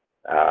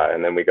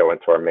 And then we go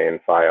into our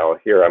main file.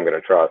 Here I'm going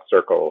to draw a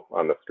circle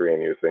on the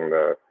screen using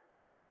the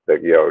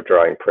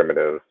drawing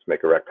primitives,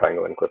 make a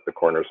rectangle and clip the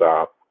corners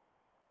off.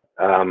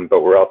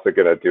 But we're also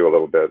going to do a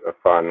little bit of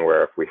fun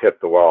where if we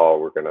hit the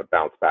wall, we're going to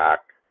bounce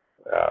back.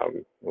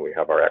 And we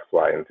have our X,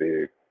 Y, and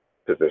Z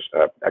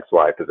position, X,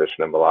 Y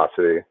position and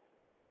velocity.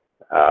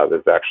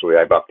 There's actually,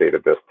 I've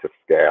updated this to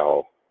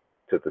scale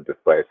to the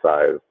display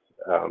size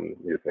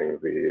using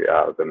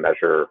the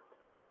measure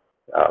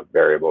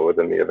variable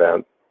within the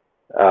event.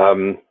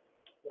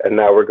 And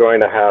now we're going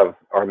to have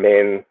our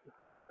main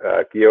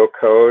Geo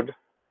code.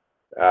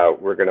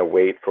 We're going to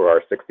wait for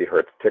our 60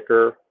 Hertz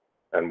ticker.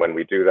 And when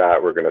we do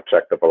that, we're going to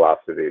check the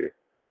velocity,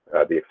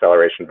 the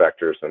acceleration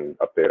vectors, and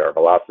update our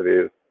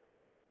velocities,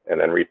 and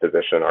then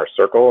reposition our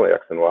circle, the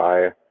X and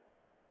Y.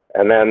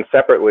 And then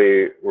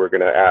separately, we're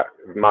going to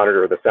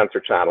monitor the sensor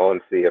channel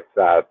and see if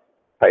that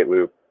tight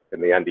loop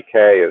in the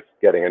NDK is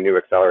getting a new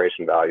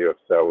acceleration value. If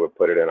so, we'll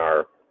put it in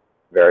our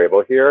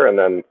variable here. And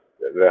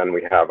then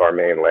we have our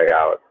main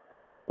layout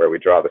where we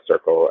draw the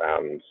circle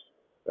and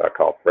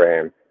call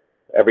frame.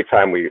 Every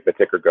time the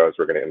ticker goes,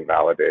 we're going to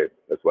invalidate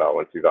as well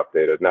once you've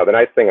updated. Now, the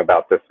nice thing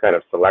about this kind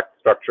of select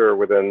structure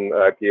within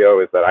Geo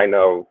is that I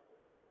know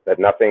that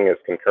nothing is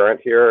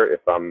concurrent here.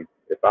 If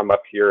I'm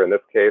up here in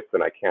this case,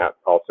 then I can't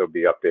also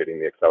be updating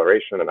the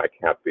acceleration, and I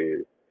can't be,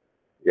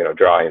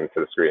 drawing to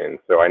the screen.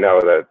 So I know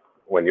that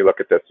when you look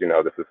at this, you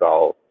know this is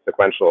all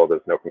sequential.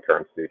 There's no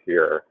concurrency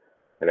here,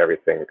 and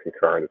everything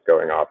concurrent is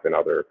going off in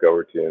other Go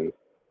routines.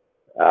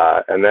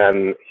 And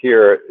then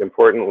here,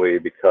 importantly,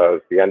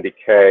 because the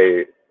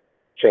NDK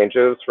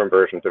changes from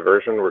version to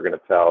version, we're going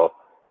to tell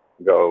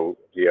Go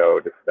Geo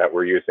that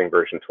we're using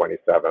version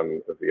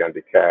 27 of the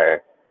NDK.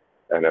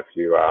 And if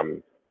you,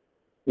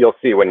 you'll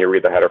see when you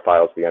read the header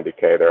files, the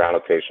NDK, there are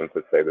annotations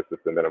that say this is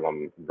the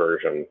minimum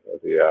version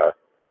of the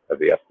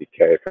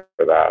SDK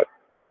for that.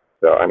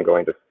 So I'm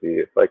going to see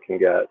if I can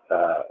get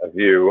a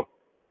view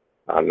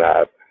on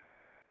that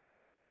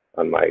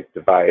on my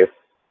device.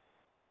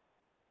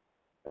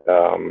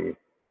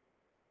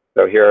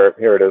 So here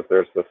it is.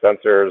 There's the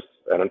sensors,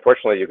 and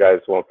unfortunately, you guys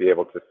won't be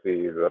able to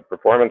see the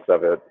performance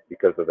of it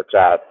because of the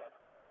chat,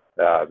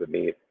 the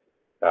meet.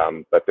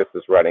 But this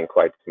is running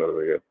quite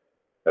smoothly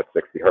at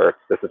 60 hertz.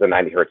 This is a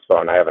 90 hertz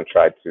phone. I haven't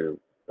tried to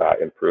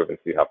improve and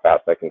see how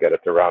fast I can get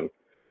it to run.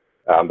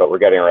 But we're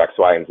getting our X,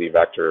 Y, and Z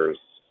vectors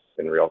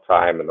in real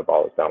time, and the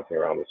ball is bouncing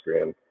around the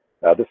screen.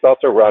 This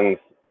also runs.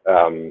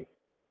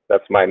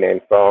 That's my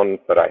main phone,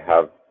 but I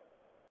have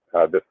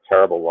this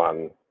terrible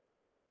one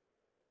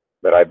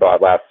that I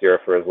bought last year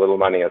for as little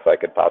money as I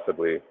could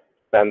possibly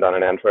spend on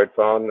an Android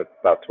phone. It's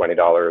about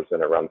 $20,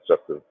 and it runs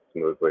just as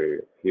smoothly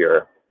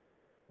here.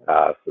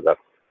 So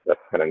that's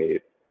kind of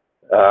neat.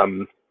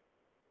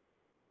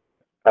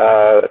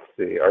 Let's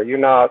see. Are you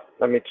not?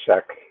 Let me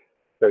check.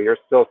 So you're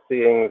still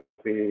seeing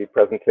the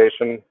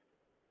presentation?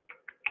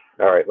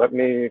 All right. Let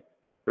me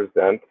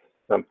present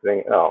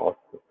something else.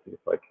 Let's see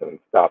if I can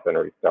stop and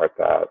restart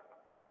that.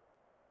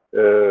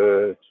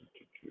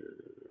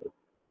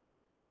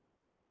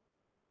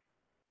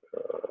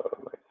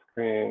 My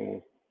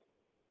screen,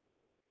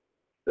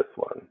 this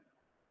one.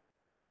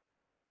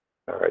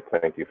 All right,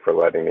 thank you for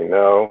letting me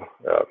know.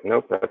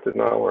 Nope, that did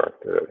not work.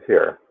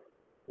 Here,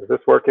 is this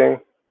working?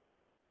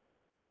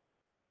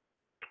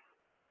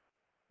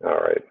 All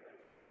right.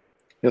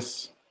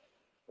 Yes.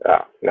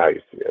 Ah, now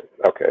you see it.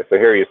 Okay, so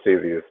here you see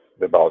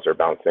the balls are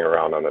bouncing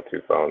around on the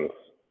two phones.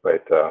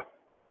 But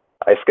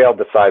I scaled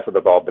the size of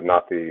the ball, but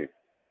not the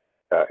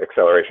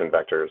acceleration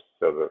vectors.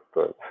 So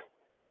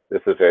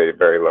this is a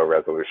very low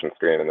resolution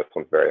screen, and this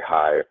one's very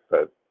high,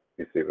 but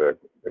you see the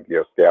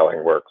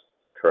geoscaling works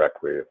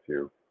correctly if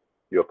you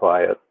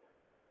apply it.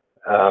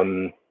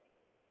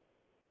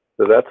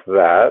 So that's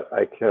that.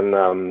 I can,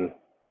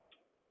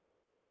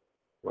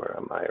 where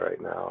am I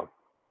right now?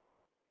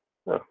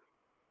 Oh.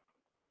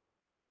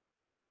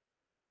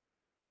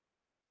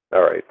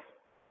 All right.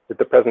 Did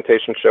the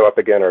presentation show up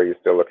again, or are you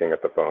still looking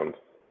at the phones?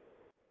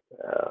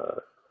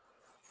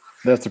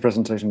 That's the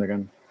presentation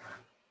again.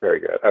 Very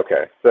good.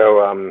 Okay.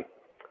 So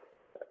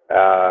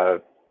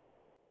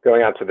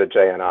going on to the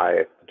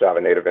JNI, Java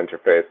Native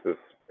Interface, is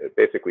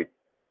basically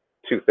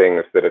two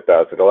things that it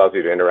does. It allows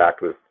you to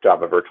interact with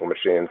Java virtual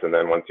machines, and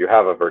then once you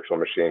have a virtual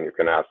machine, you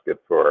can ask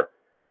it for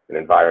an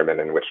environment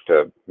in which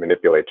to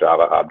manipulate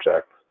Java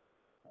objects.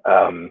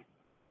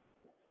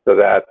 So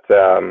that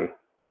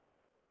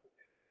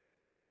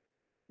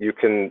you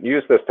can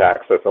use this to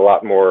access a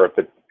lot more of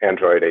the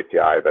Android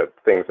API, that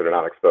things that are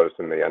not exposed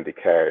in the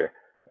NDK.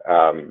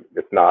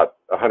 It's not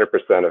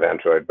 100% of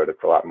Android, but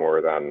it's a lot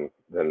more than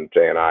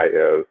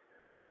JNI is.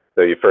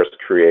 So you first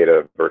create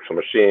a virtual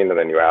machine, and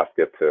then you ask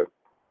it to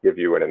give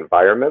you an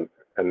environment.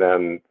 And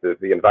then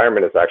the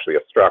environment is actually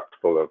a struct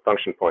full of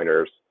function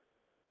pointers.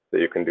 So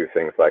you can do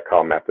things like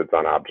call methods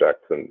on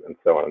objects and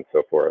so on and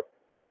so forth.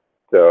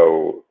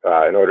 So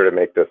in order to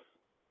make this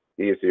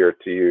easier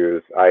to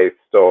use, I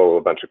stole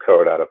a bunch of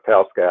code out of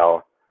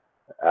Pascal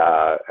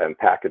and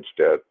packaged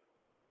it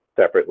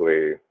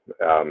separately,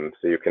 so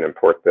you can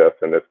import this,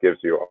 and this gives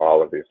you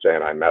all of these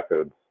JNI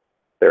methods.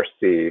 They're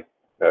C,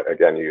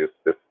 again,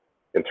 this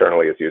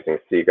internally is using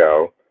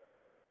CGO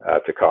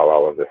to call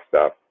all of this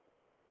stuff.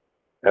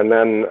 And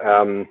then,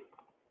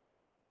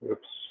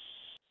 oops.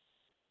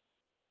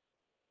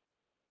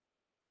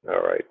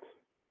 All right.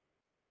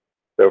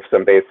 So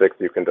some basics,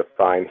 you can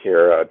define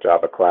here a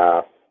Java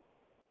class,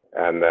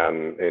 and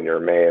then in your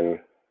main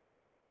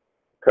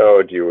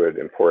code, you would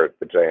import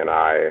the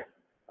JNI.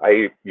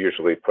 I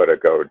usually put a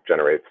go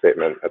generate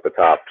statement at the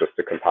top just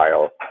to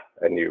compile,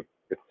 and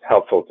it's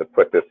helpful to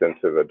put this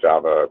into the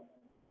Java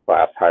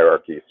class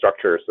hierarchy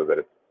structure so that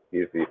it's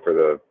easy for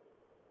the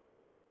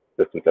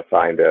system to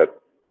find it.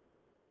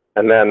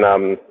 And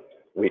then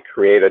we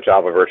create a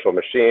Java virtual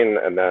machine,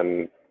 and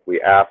then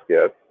we ask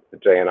it, the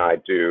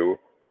JNI do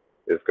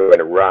is going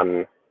to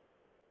run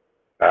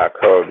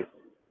code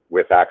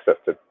with access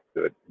to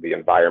the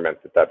environment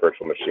that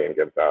virtual machine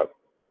gives us.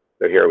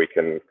 So here we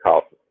can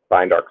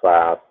find our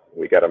class.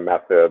 We get a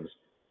method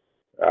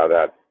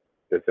that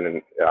is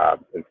an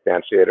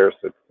instantiator,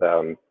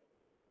 so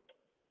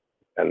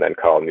and then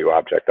call a new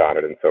object on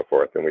it and so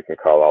forth. And we can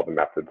call all the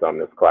methods on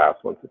this class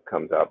once it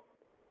comes up.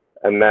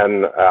 And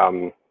then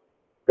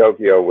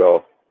GoGeo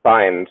will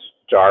find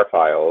jar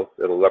files.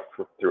 It'll look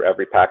through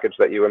every package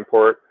that you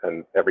import,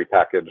 and every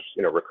package,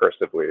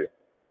 recursively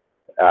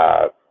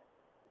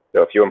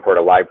So if you import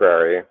a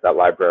library, that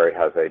library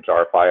has a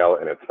jar file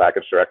in its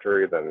package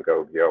directory, then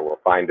GoGeo will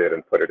find it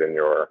and put it in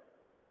your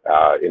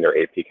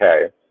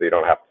APK. So you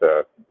don't have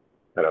to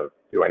kind of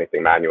do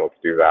anything manual to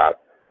do that.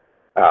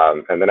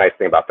 And the nice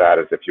thing about that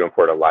is if you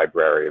import a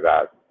library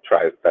that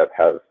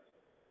has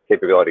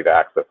capability to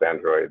access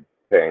Android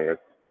things,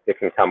 it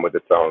can come with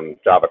its own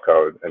Java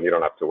code, and you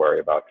don't have to worry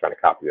about trying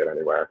to copy it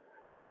anywhere.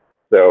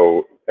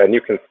 So, and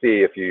you can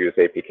see if you use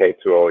APK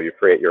tool, you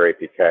create your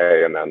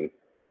APK and then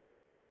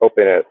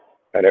open it,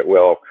 and it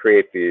will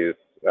create these.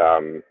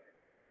 It'll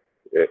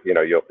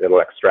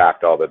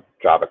extract all the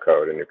Java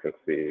code, and you can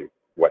see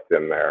what's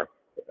in there.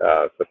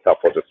 So it's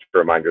helpful just to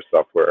remind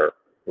yourself where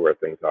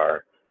things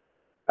are.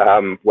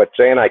 What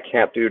Jay and I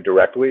can't do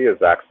directly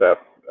is access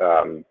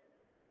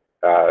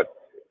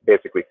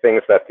basically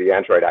things that the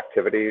Android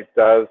activity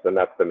does, and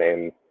that's the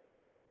main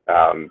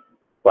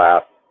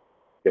class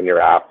in your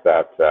app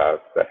that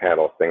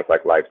handles things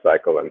like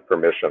lifecycle and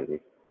permissions.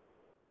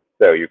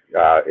 So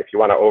if you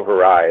want to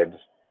override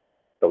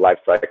the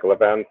lifecycle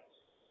events,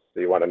 so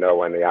you want to know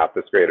when the app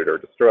is created or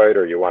destroyed,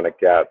 or you want to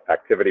get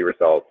activity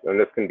results, and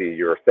this can be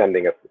you're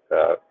sending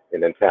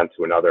an intent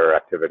to another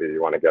activity,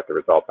 you want to get the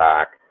result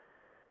back.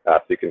 So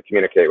you can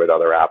communicate with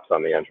other apps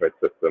on the Android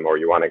system, or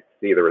you want to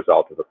see the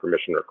result of a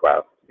permission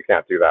request. You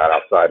can't do that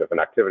outside of an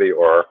activity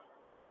or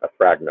a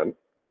fragment.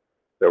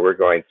 So we're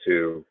going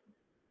to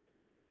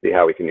see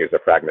how we can use a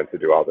fragment to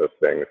do all those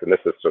things. And this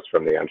is just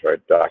from the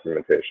Android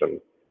documentation.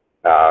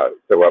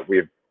 So what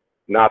we've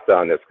not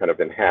done is kind of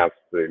enhance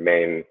the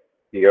main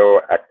Geo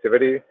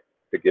activity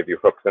to give you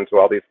hooks into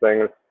all these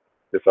things.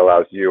 This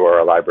allows you or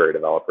a library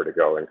developer to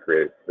go and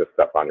create this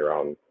stuff on your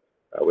own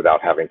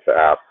without having to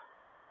ask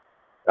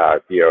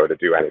Geo to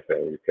do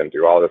anything. You can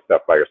do all this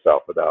stuff by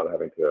yourself without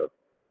having to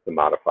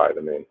modify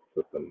the main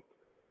system.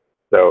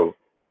 So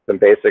some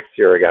basics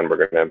here. Again, we're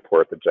going to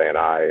import the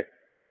JNI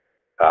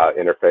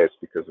interface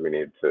because we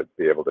need to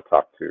be able to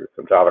talk to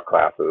some Java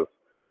classes.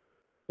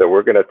 So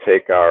we're going to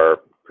take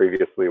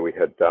previously we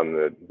had done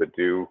the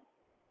do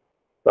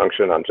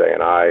function on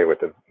JNI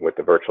with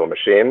the virtual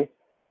machine.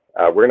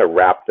 We're going to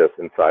wrap this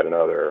inside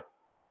another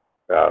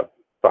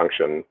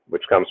function,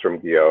 which comes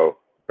from Geo,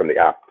 from the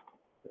app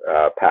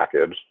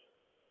package.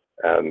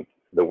 And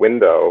the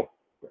window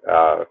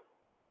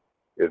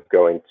is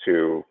going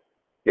to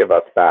give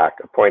us back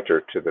a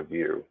pointer to the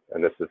view.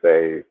 And this is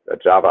a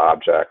Java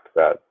object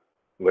that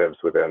lives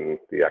within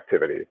the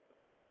activity.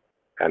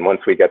 And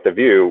once we get the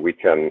view, we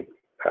can,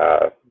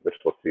 which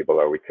we'll see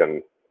below, we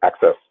can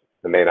access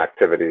the main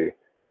activity,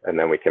 and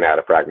then we can add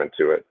a fragment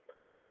to it.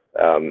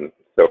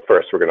 So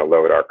first, we're going to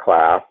load our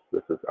class.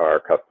 This is our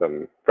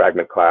custom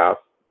fragment class.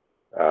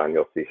 And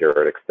you'll see here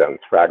it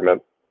extends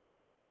fragment.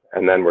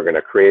 And then we're going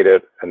to create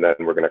it, and then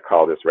we're going to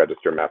call this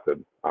register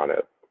method on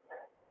it.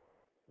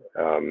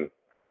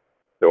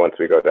 So once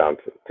we go down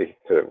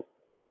to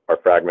our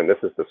fragment,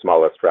 this is the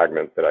smallest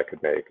fragment that I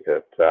could make.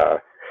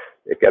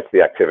 It gets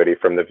the activity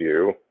from the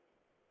view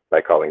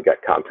by calling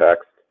get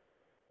context,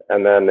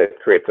 and then it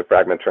creates a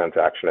fragment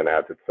transaction and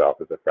adds itself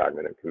as a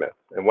fragment and commits.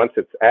 And once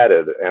it's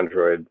added,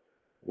 Android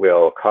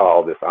will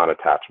call this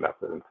onAttach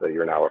method and say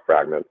you're now a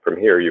fragment. From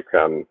here, you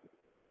can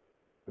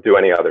do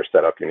any other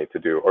setup you need to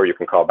do, or you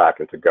can call back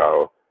into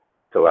Go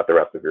to let the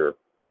rest of your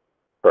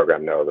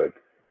program know that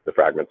the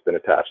fragment's been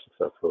attached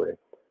successfully.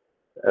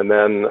 And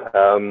then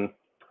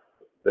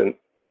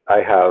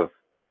I have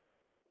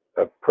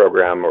a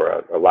program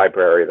or a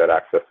library that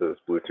accesses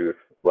Bluetooth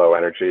low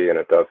energy, and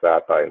it does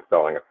that by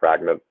installing a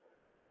fragment.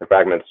 The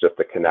fragment's just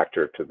a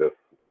connector to this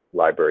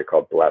library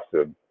called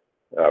Blessed,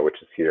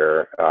 which is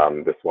here.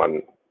 This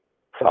one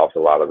solves a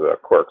lot of the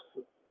quirks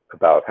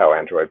about how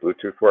Android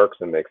Bluetooth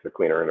works and makes a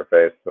cleaner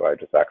interface, so I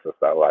just access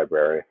that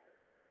library.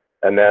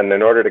 And then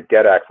in order to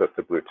get access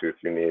to Bluetooth,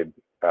 you need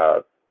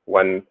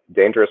one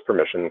dangerous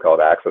permission called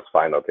access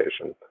fine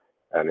location.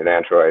 And in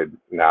Android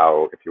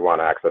now, if you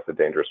want to access a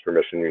dangerous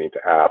permission, you need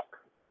to ask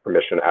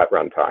permission at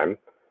runtime,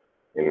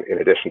 in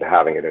addition to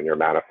having it in your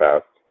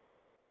manifest.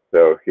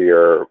 So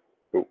here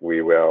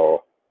we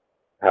will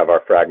have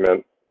our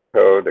fragment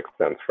code,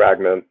 extends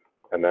fragment,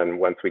 and then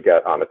once we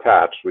get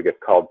onAttach, we get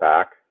called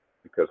back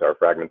because our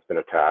fragment's been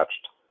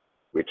attached.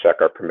 We check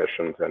our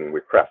permissions and we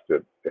press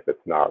it if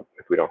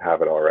we don't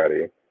have it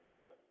already.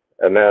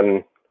 And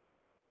then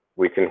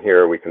we can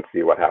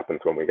see what happens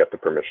when we get the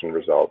permission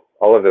result.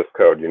 All of this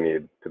code you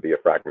need to be a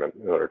fragment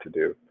in order to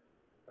do.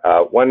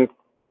 One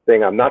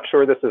thing, I'm not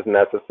sure this is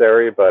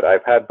necessary, but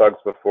I've had bugs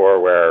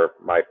before where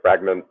my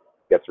fragment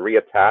gets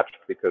reattached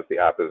because the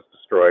app is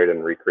destroyed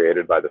and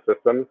recreated by the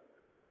system.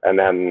 And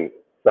then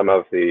some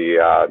of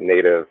the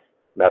native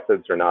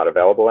methods are not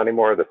available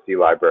anymore. The C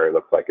library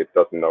looks like it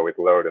doesn't always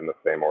load in the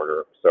same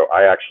order. So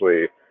I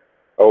actually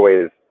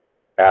always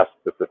ask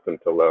the system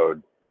to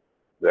load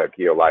the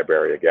Geo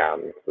library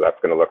again. So that's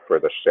going to look for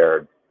the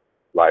shared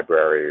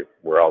library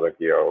where all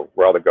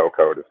the Go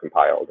code is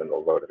compiled, and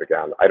it'll load it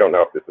again. I don't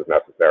know if this is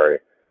necessary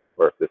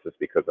or if this is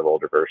because of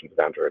older versions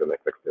of Android and they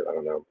fixed it. I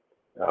don't know.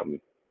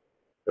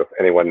 So if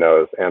anyone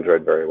knows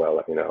Android very well,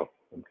 let me know.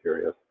 I'm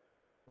curious.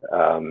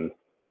 And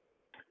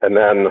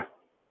then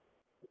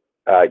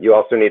You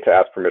also need to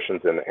ask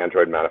permissions in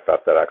Android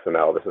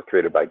manifest.xml. This is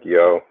created by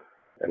Gio.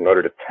 In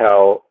order to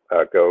tell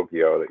Go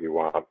Gio that you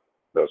want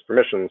those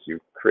permissions, you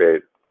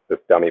create this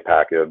dummy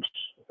package.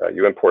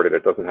 You import it.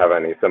 It doesn't have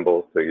any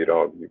symbols, so you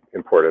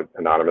import it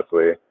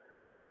anonymously.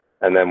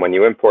 And then when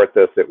you import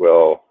this, it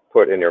will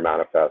put in your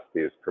manifest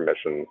these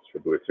permissions for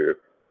Bluetooth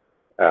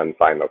and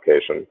find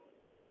location,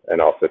 and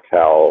also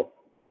tell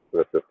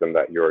the system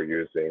that you're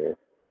using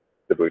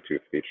the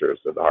Bluetooth features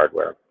of the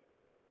hardware.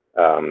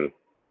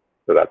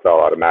 So that's all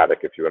automatic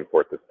if you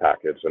import this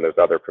package. And there's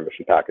other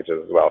permission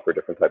packages as well for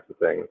different types of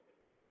things.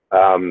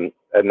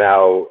 And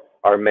now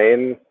our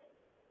main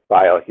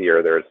file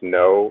here, there's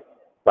no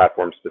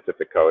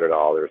platform-specific code at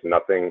all. There's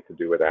nothing to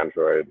do with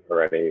Android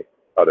or any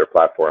other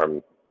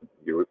platform.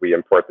 We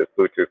import this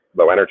Bluetooth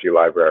low-energy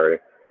library.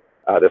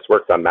 This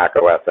works on Mac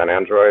OS and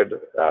Android,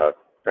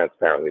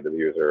 transparently to the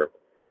user.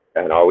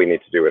 And all we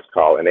need to do is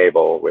call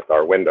enable with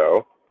our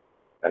window,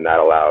 and that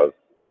allows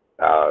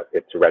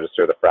it to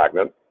register the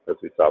fragment, as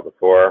we saw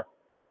before.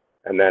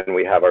 And then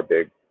we have our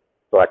big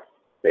select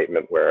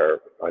statement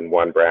where on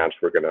one branch,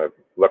 we're going to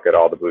look at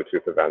all the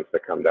Bluetooth events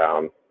that come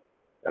down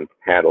and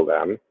handle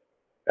them.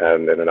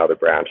 And in another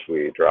branch,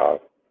 we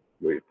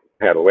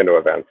handle window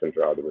events and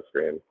draw to the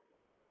screen.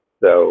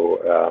 So,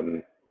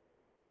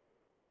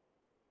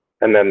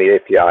 and then the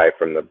API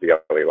from the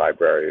BLE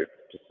library,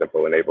 just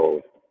simple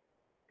enable,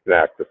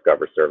 connect,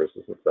 discover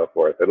services, and so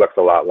forth. It looks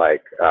a lot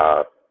like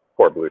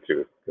core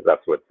Bluetooth, because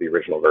that's what the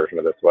original version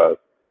of this was.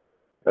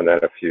 And then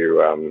if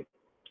you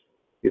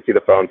see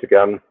the phones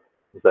again,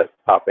 is that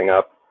popping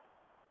up?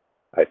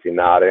 I see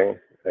nodding,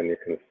 and you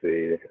can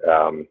see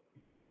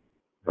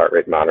heart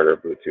rate monitor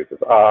Bluetooth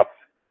is off,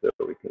 so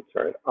we can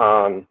turn it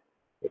on.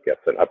 It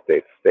gets an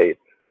update state,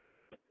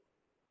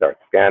 starts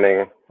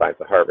scanning, finds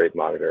the heart rate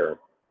monitor,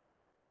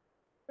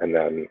 and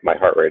then my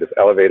heart rate is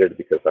elevated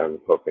because I'm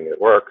hoping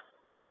it works.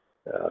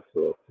 So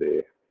we'll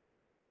see.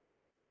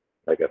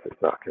 I guess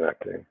it's not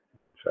connecting.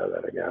 Try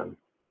that again.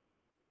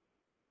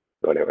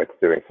 So anyway,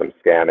 it's doing some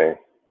scanning.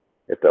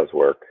 It does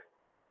work.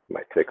 It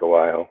might take a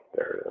while.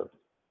 There it is.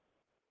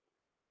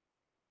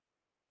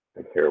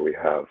 And here we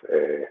have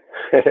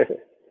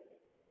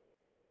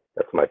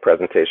that's my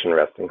presentation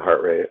resting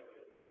heart rate.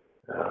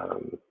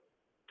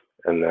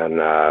 And then,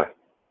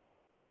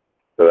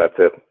 so that's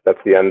it.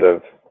 That's the end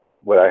of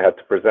what I had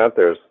to present.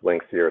 There's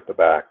links here at the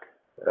back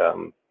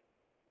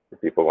if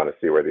people want to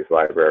see where these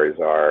libraries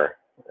are.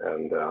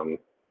 And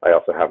I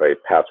also have a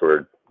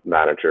password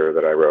manager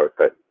that I wrote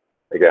that,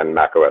 again,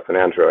 Mac OS and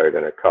Android,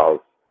 and it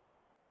calls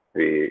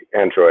the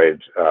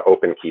Android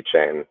open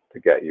keychain to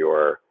get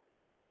your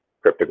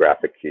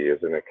cryptographic keys,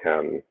 and it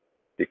can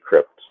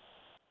decrypt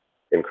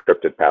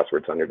encrypted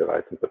passwords on your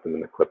device and put them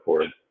in the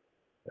clipboard.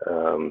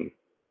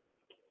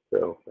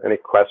 So any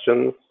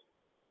questions?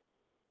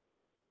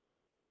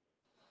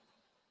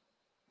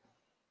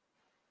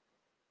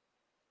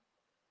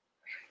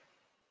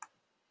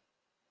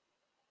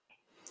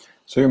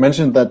 So you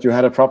mentioned that you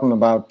had a problem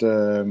about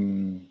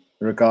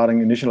regarding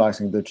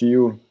initializing the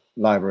GU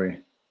library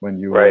when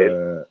you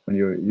when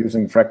you're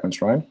using fragments,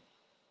 right?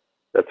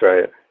 That's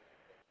right.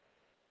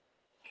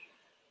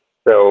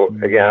 So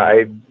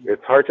again,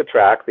 it's hard to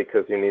track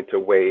because you need to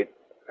wait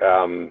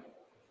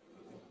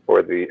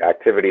for the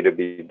activity to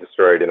be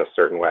destroyed in a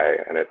certain way,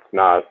 and it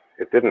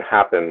didn't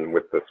happen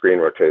with the screen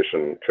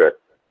rotation trick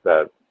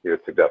that you had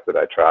suggested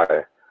I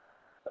try.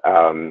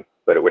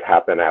 But it would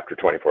happen after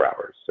 24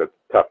 hours. So it's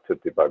tough to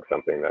debug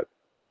something that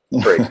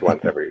breaks once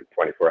every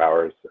 24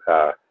 hours.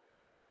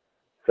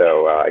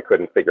 So I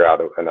couldn't figure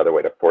out another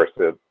way to force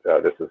it.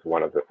 This is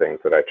one of the things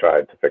that I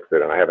tried to fix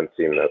it, and I haven't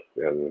seen this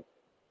in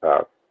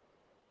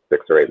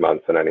 6 or 8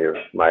 months in any of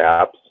my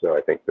apps. So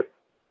I think this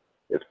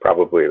is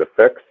probably the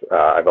fix.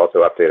 I've also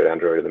updated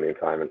Android in the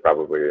meantime, and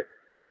probably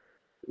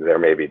there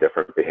may be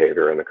different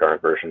behavior in the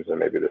current versions, and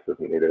maybe this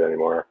isn't needed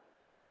anymore.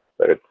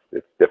 But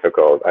it's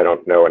difficult. I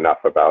don't know enough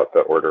about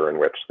the order in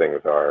which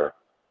things are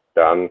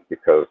done,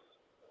 because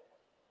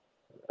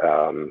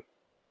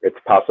it's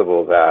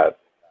possible that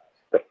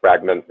the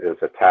fragment is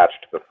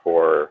attached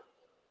before,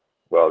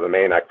 well, the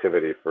main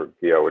activity for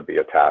Gio would be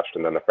attached,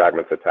 and then the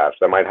fragment's attached.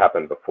 That might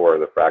happen before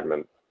the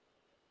fragment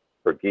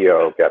for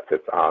Gio gets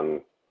its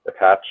on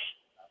attach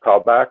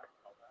callback.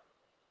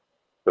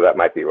 So that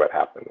might be what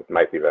happened. It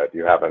might be that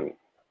you haven't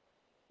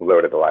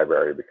loaded the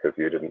library because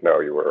you didn't know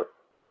you were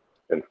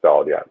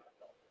installed yet.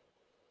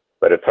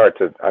 But it's hard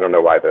to, I don't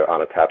know why the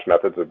on-attach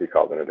methods would be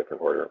called in a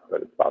different order,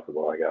 but it's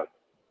possible, I guess.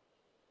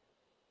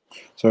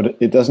 So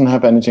it doesn't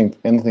have anything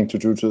to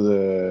do to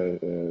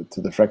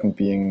the fragment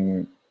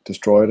being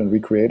destroyed and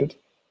recreated?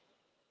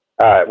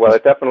 Well,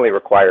 it definitely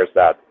requires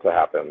that to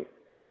happen.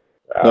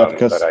 Yeah,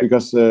 because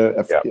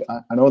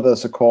I know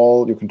there's a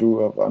call you can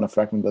do on a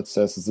fragment that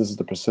says this is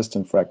the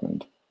persistent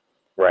fragment.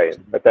 Right,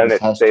 but then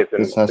it stays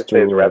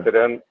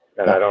resident,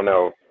 and I don't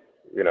know,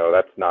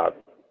 that's not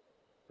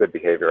good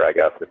behavior, I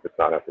guess, if it's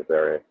not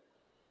necessary.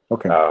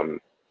 Okay.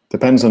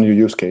 Depends on your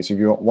use case. If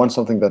you want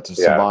something that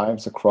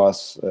survives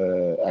across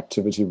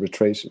activity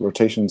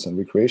rotations and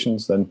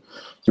recreations, then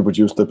you would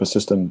use the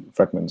persistent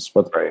fragments.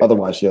 But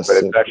otherwise, yes.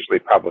 But it's actually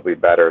probably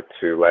better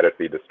to let it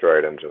be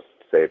destroyed and just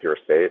save your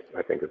state.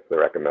 I think it's the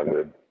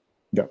recommended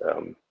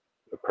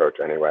approach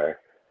anyway.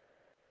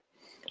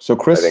 So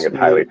Chris, I think it's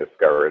highly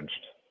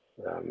discouraged.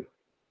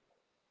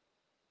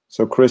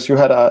 So Chris, you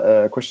had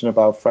a question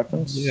about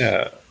fragments?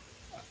 Yeah,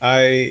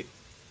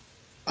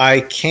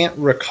 I can't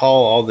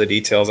recall all the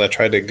details. I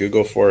tried to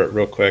Google for it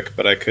real quick,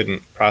 but I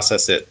couldn't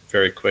process it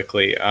very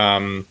quickly.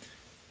 I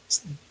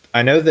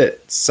know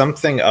that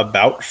something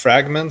about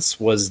fragments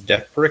was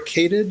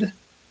deprecated.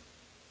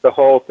 The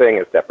whole thing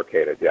is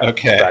deprecated, yeah.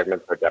 Okay.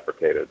 Fragments are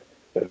deprecated.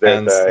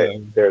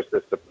 There's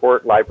the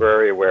support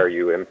library where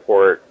you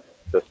import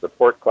the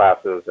support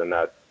classes, and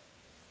that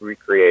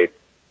recreates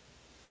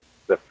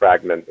the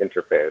fragment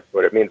interface.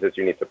 What it means is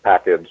you need to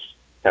package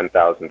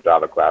 10,000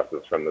 Java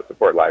classes from the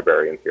support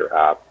library into your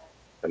app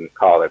and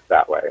call it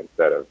that way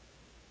instead of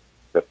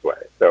this way.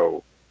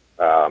 So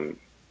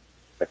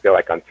I feel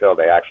like until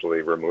they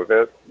actually remove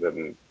it,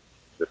 then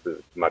this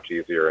is much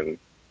easier and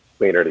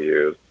cleaner to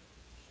use.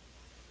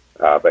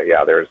 But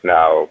yeah, there's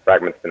now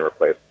fragments been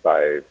replaced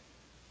by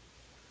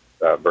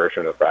a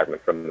version of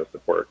fragment from the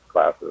support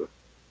classes.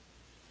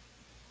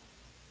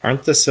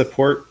 Aren't the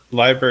support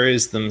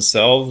libraries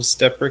themselves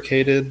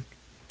deprecated?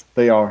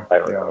 They are. I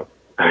don't know.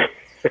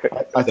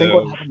 I think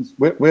what happens,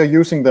 we're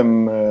using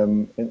them,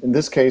 in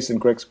this case, in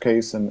Greg's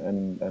case, and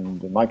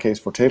in my case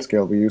for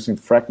Tailscale, we're using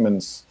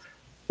fragments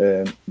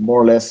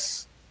more or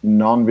less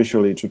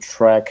non-visually to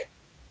track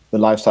the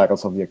life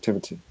cycles of the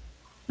activity.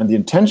 And the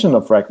intention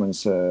of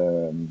fragments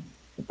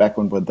back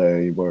when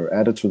they were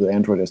added to the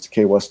Android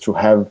SDK was to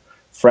have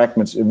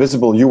fragments,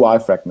 visible UI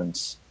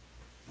fragments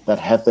that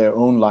had their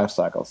own life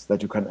cycles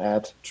that you can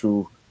add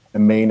to a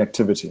main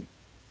activity,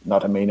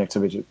 not a main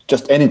activity,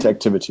 just any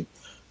activity.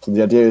 So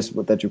the idea is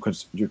that you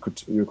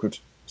could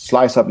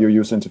slice up your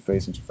user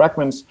interface into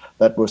fragments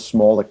that were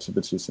small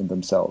activities in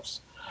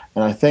themselves.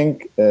 And I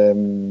think,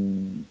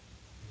 and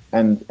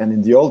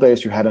in the old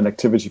days, you had an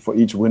activity for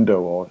each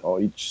window or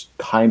each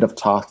kind of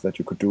task that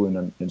you could do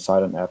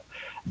inside an app.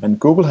 And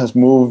Google has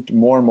moved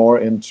more and more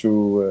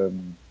into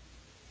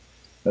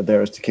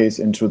their SDKs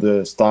into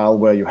the style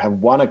where you have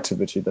one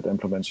activity that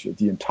implements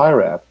the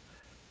entire app,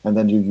 and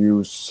then you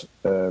use,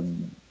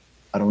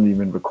 I don't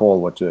even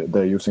recall what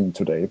they're using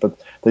today, but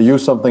they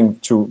use something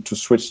to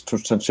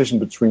transition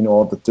between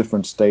all the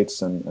different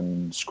states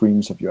and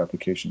screens of your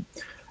application.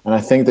 And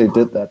I think they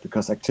did that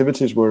because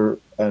activities were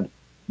a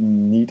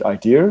neat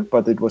idea,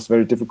 but it was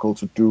very difficult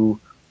to do,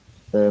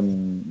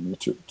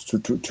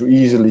 to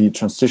easily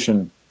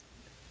transition.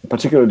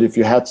 Particularly if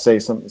you had, say,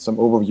 some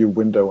overview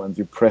window and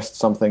you pressed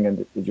something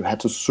and you had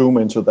to zoom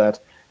into that,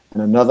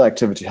 and another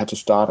activity had to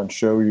start and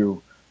show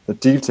you the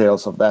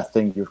details of that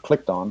thing you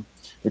clicked on.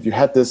 If you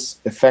had this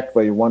effect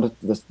where you wanted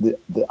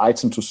the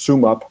item to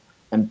zoom up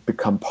and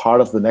become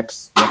part of the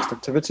next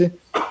activity,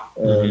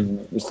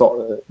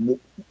 so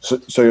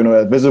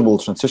a visible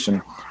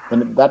transition,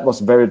 and that was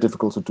very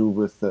difficult to do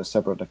with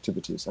separate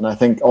activities. And I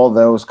think all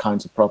those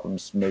kinds of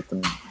problems made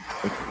them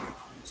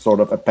sort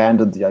of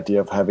abandon the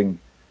idea of having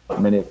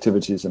many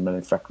activities and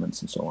many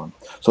fragments and so on.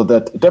 So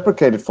that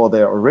deprecated for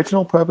their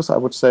original purpose, I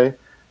would say,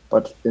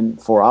 but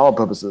for our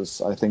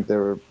purposes, I think they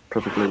were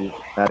perfectly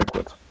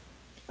adequate,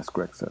 as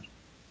Greg said.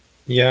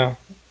 Yeah,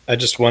 I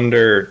just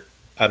wonder,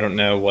 I don't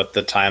know what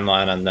the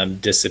timeline on them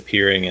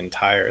disappearing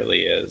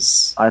entirely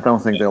is. I don't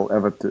think they'll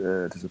ever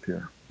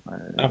disappear.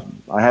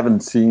 I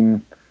haven't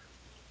seen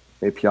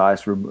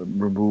APIs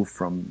removed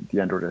from the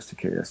Android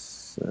SDK.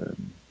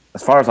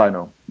 As far as I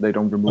know, they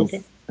don't remove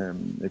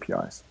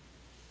APIs.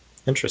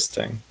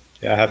 Interesting.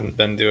 Yeah, I haven't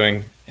been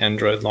doing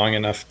Android long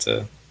enough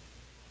to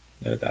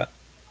know that.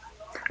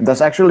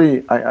 That's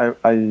actually, I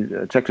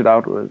checked it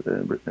out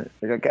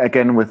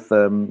again with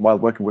while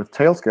working with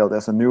Tailscale.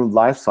 There's a new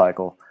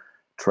lifecycle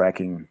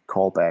tracking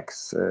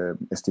callbacks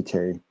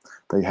SDK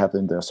they have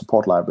in their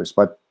support libraries,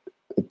 but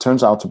it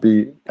turns out to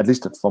be, at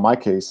least for my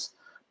case,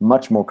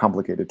 much more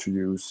complicated to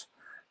use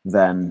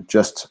than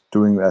just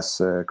doing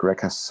as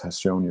Greg has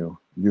shown you,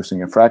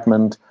 using a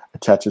fragment,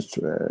 attach it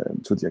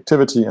to the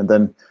activity, and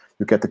then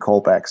you get the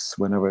callbacks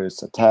whenever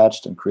it's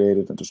attached and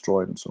created and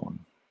destroyed and so on.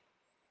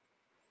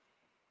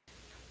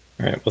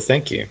 All right, well,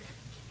 thank you.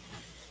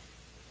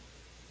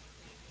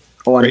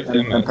 Oh,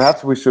 and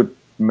perhaps we should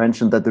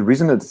mention that the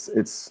reason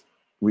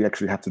we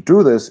actually have to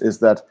do this is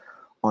that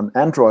on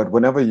Android,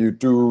 whenever you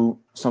do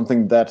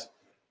something that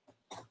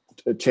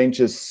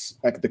changes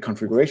the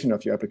configuration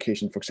of your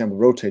application, for example,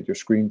 rotate your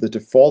screen, the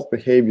default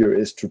behavior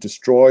is to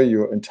destroy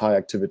your entire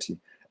activity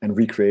and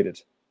recreate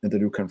it in the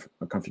new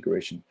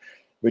configuration,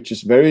 which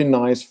is very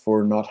nice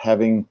for not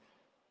having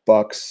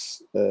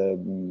bugs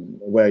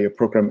where your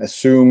program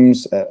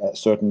assumes a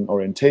certain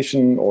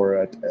orientation or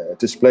a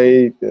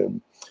display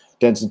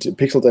density,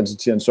 pixel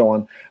density, and so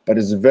on. But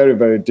it's very,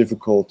 very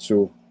difficult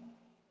to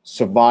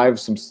survive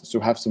to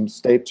have some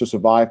state to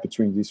survive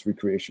between these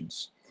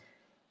recreations.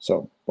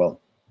 So, well,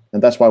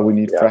 And that's why we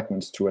need Yeah.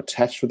 fragments to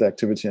attach to the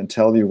activity and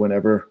tell you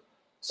whenever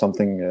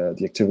something,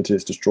 the activity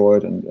is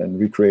destroyed and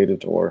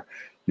recreated, or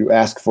you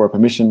ask for a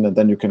permission, and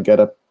then you can get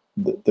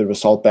the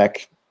result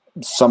back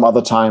some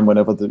other time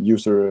whenever the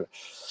user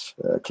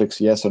clicks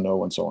yes or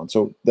no, and so on.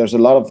 So there's a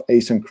lot of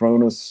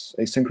asynchronous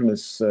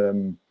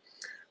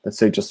let's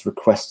say, just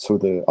requests to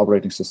the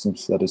operating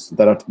systems that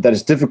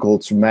is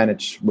difficult to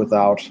manage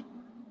without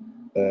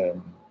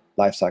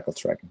lifecycle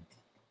tracking.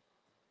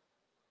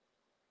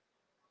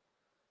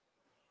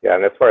 Yeah,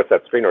 and as far as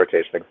that screen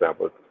rotation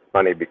example, it's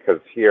funny because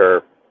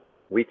here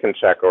we can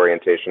check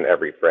orientation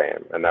every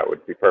frame, and that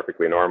would be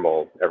perfectly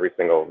normal. Every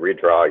single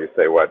redraw, you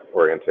say what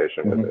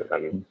orientation is it,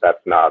 and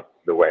that's not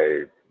the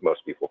way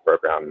most people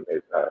program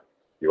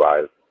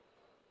UIs.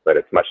 But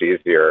it's much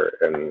easier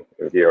in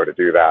Geo to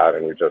do that,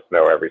 and you just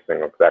know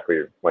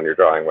exactly when you're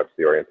drawing what's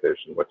the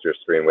orientation, what's your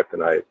screen width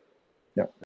and height. Yeah.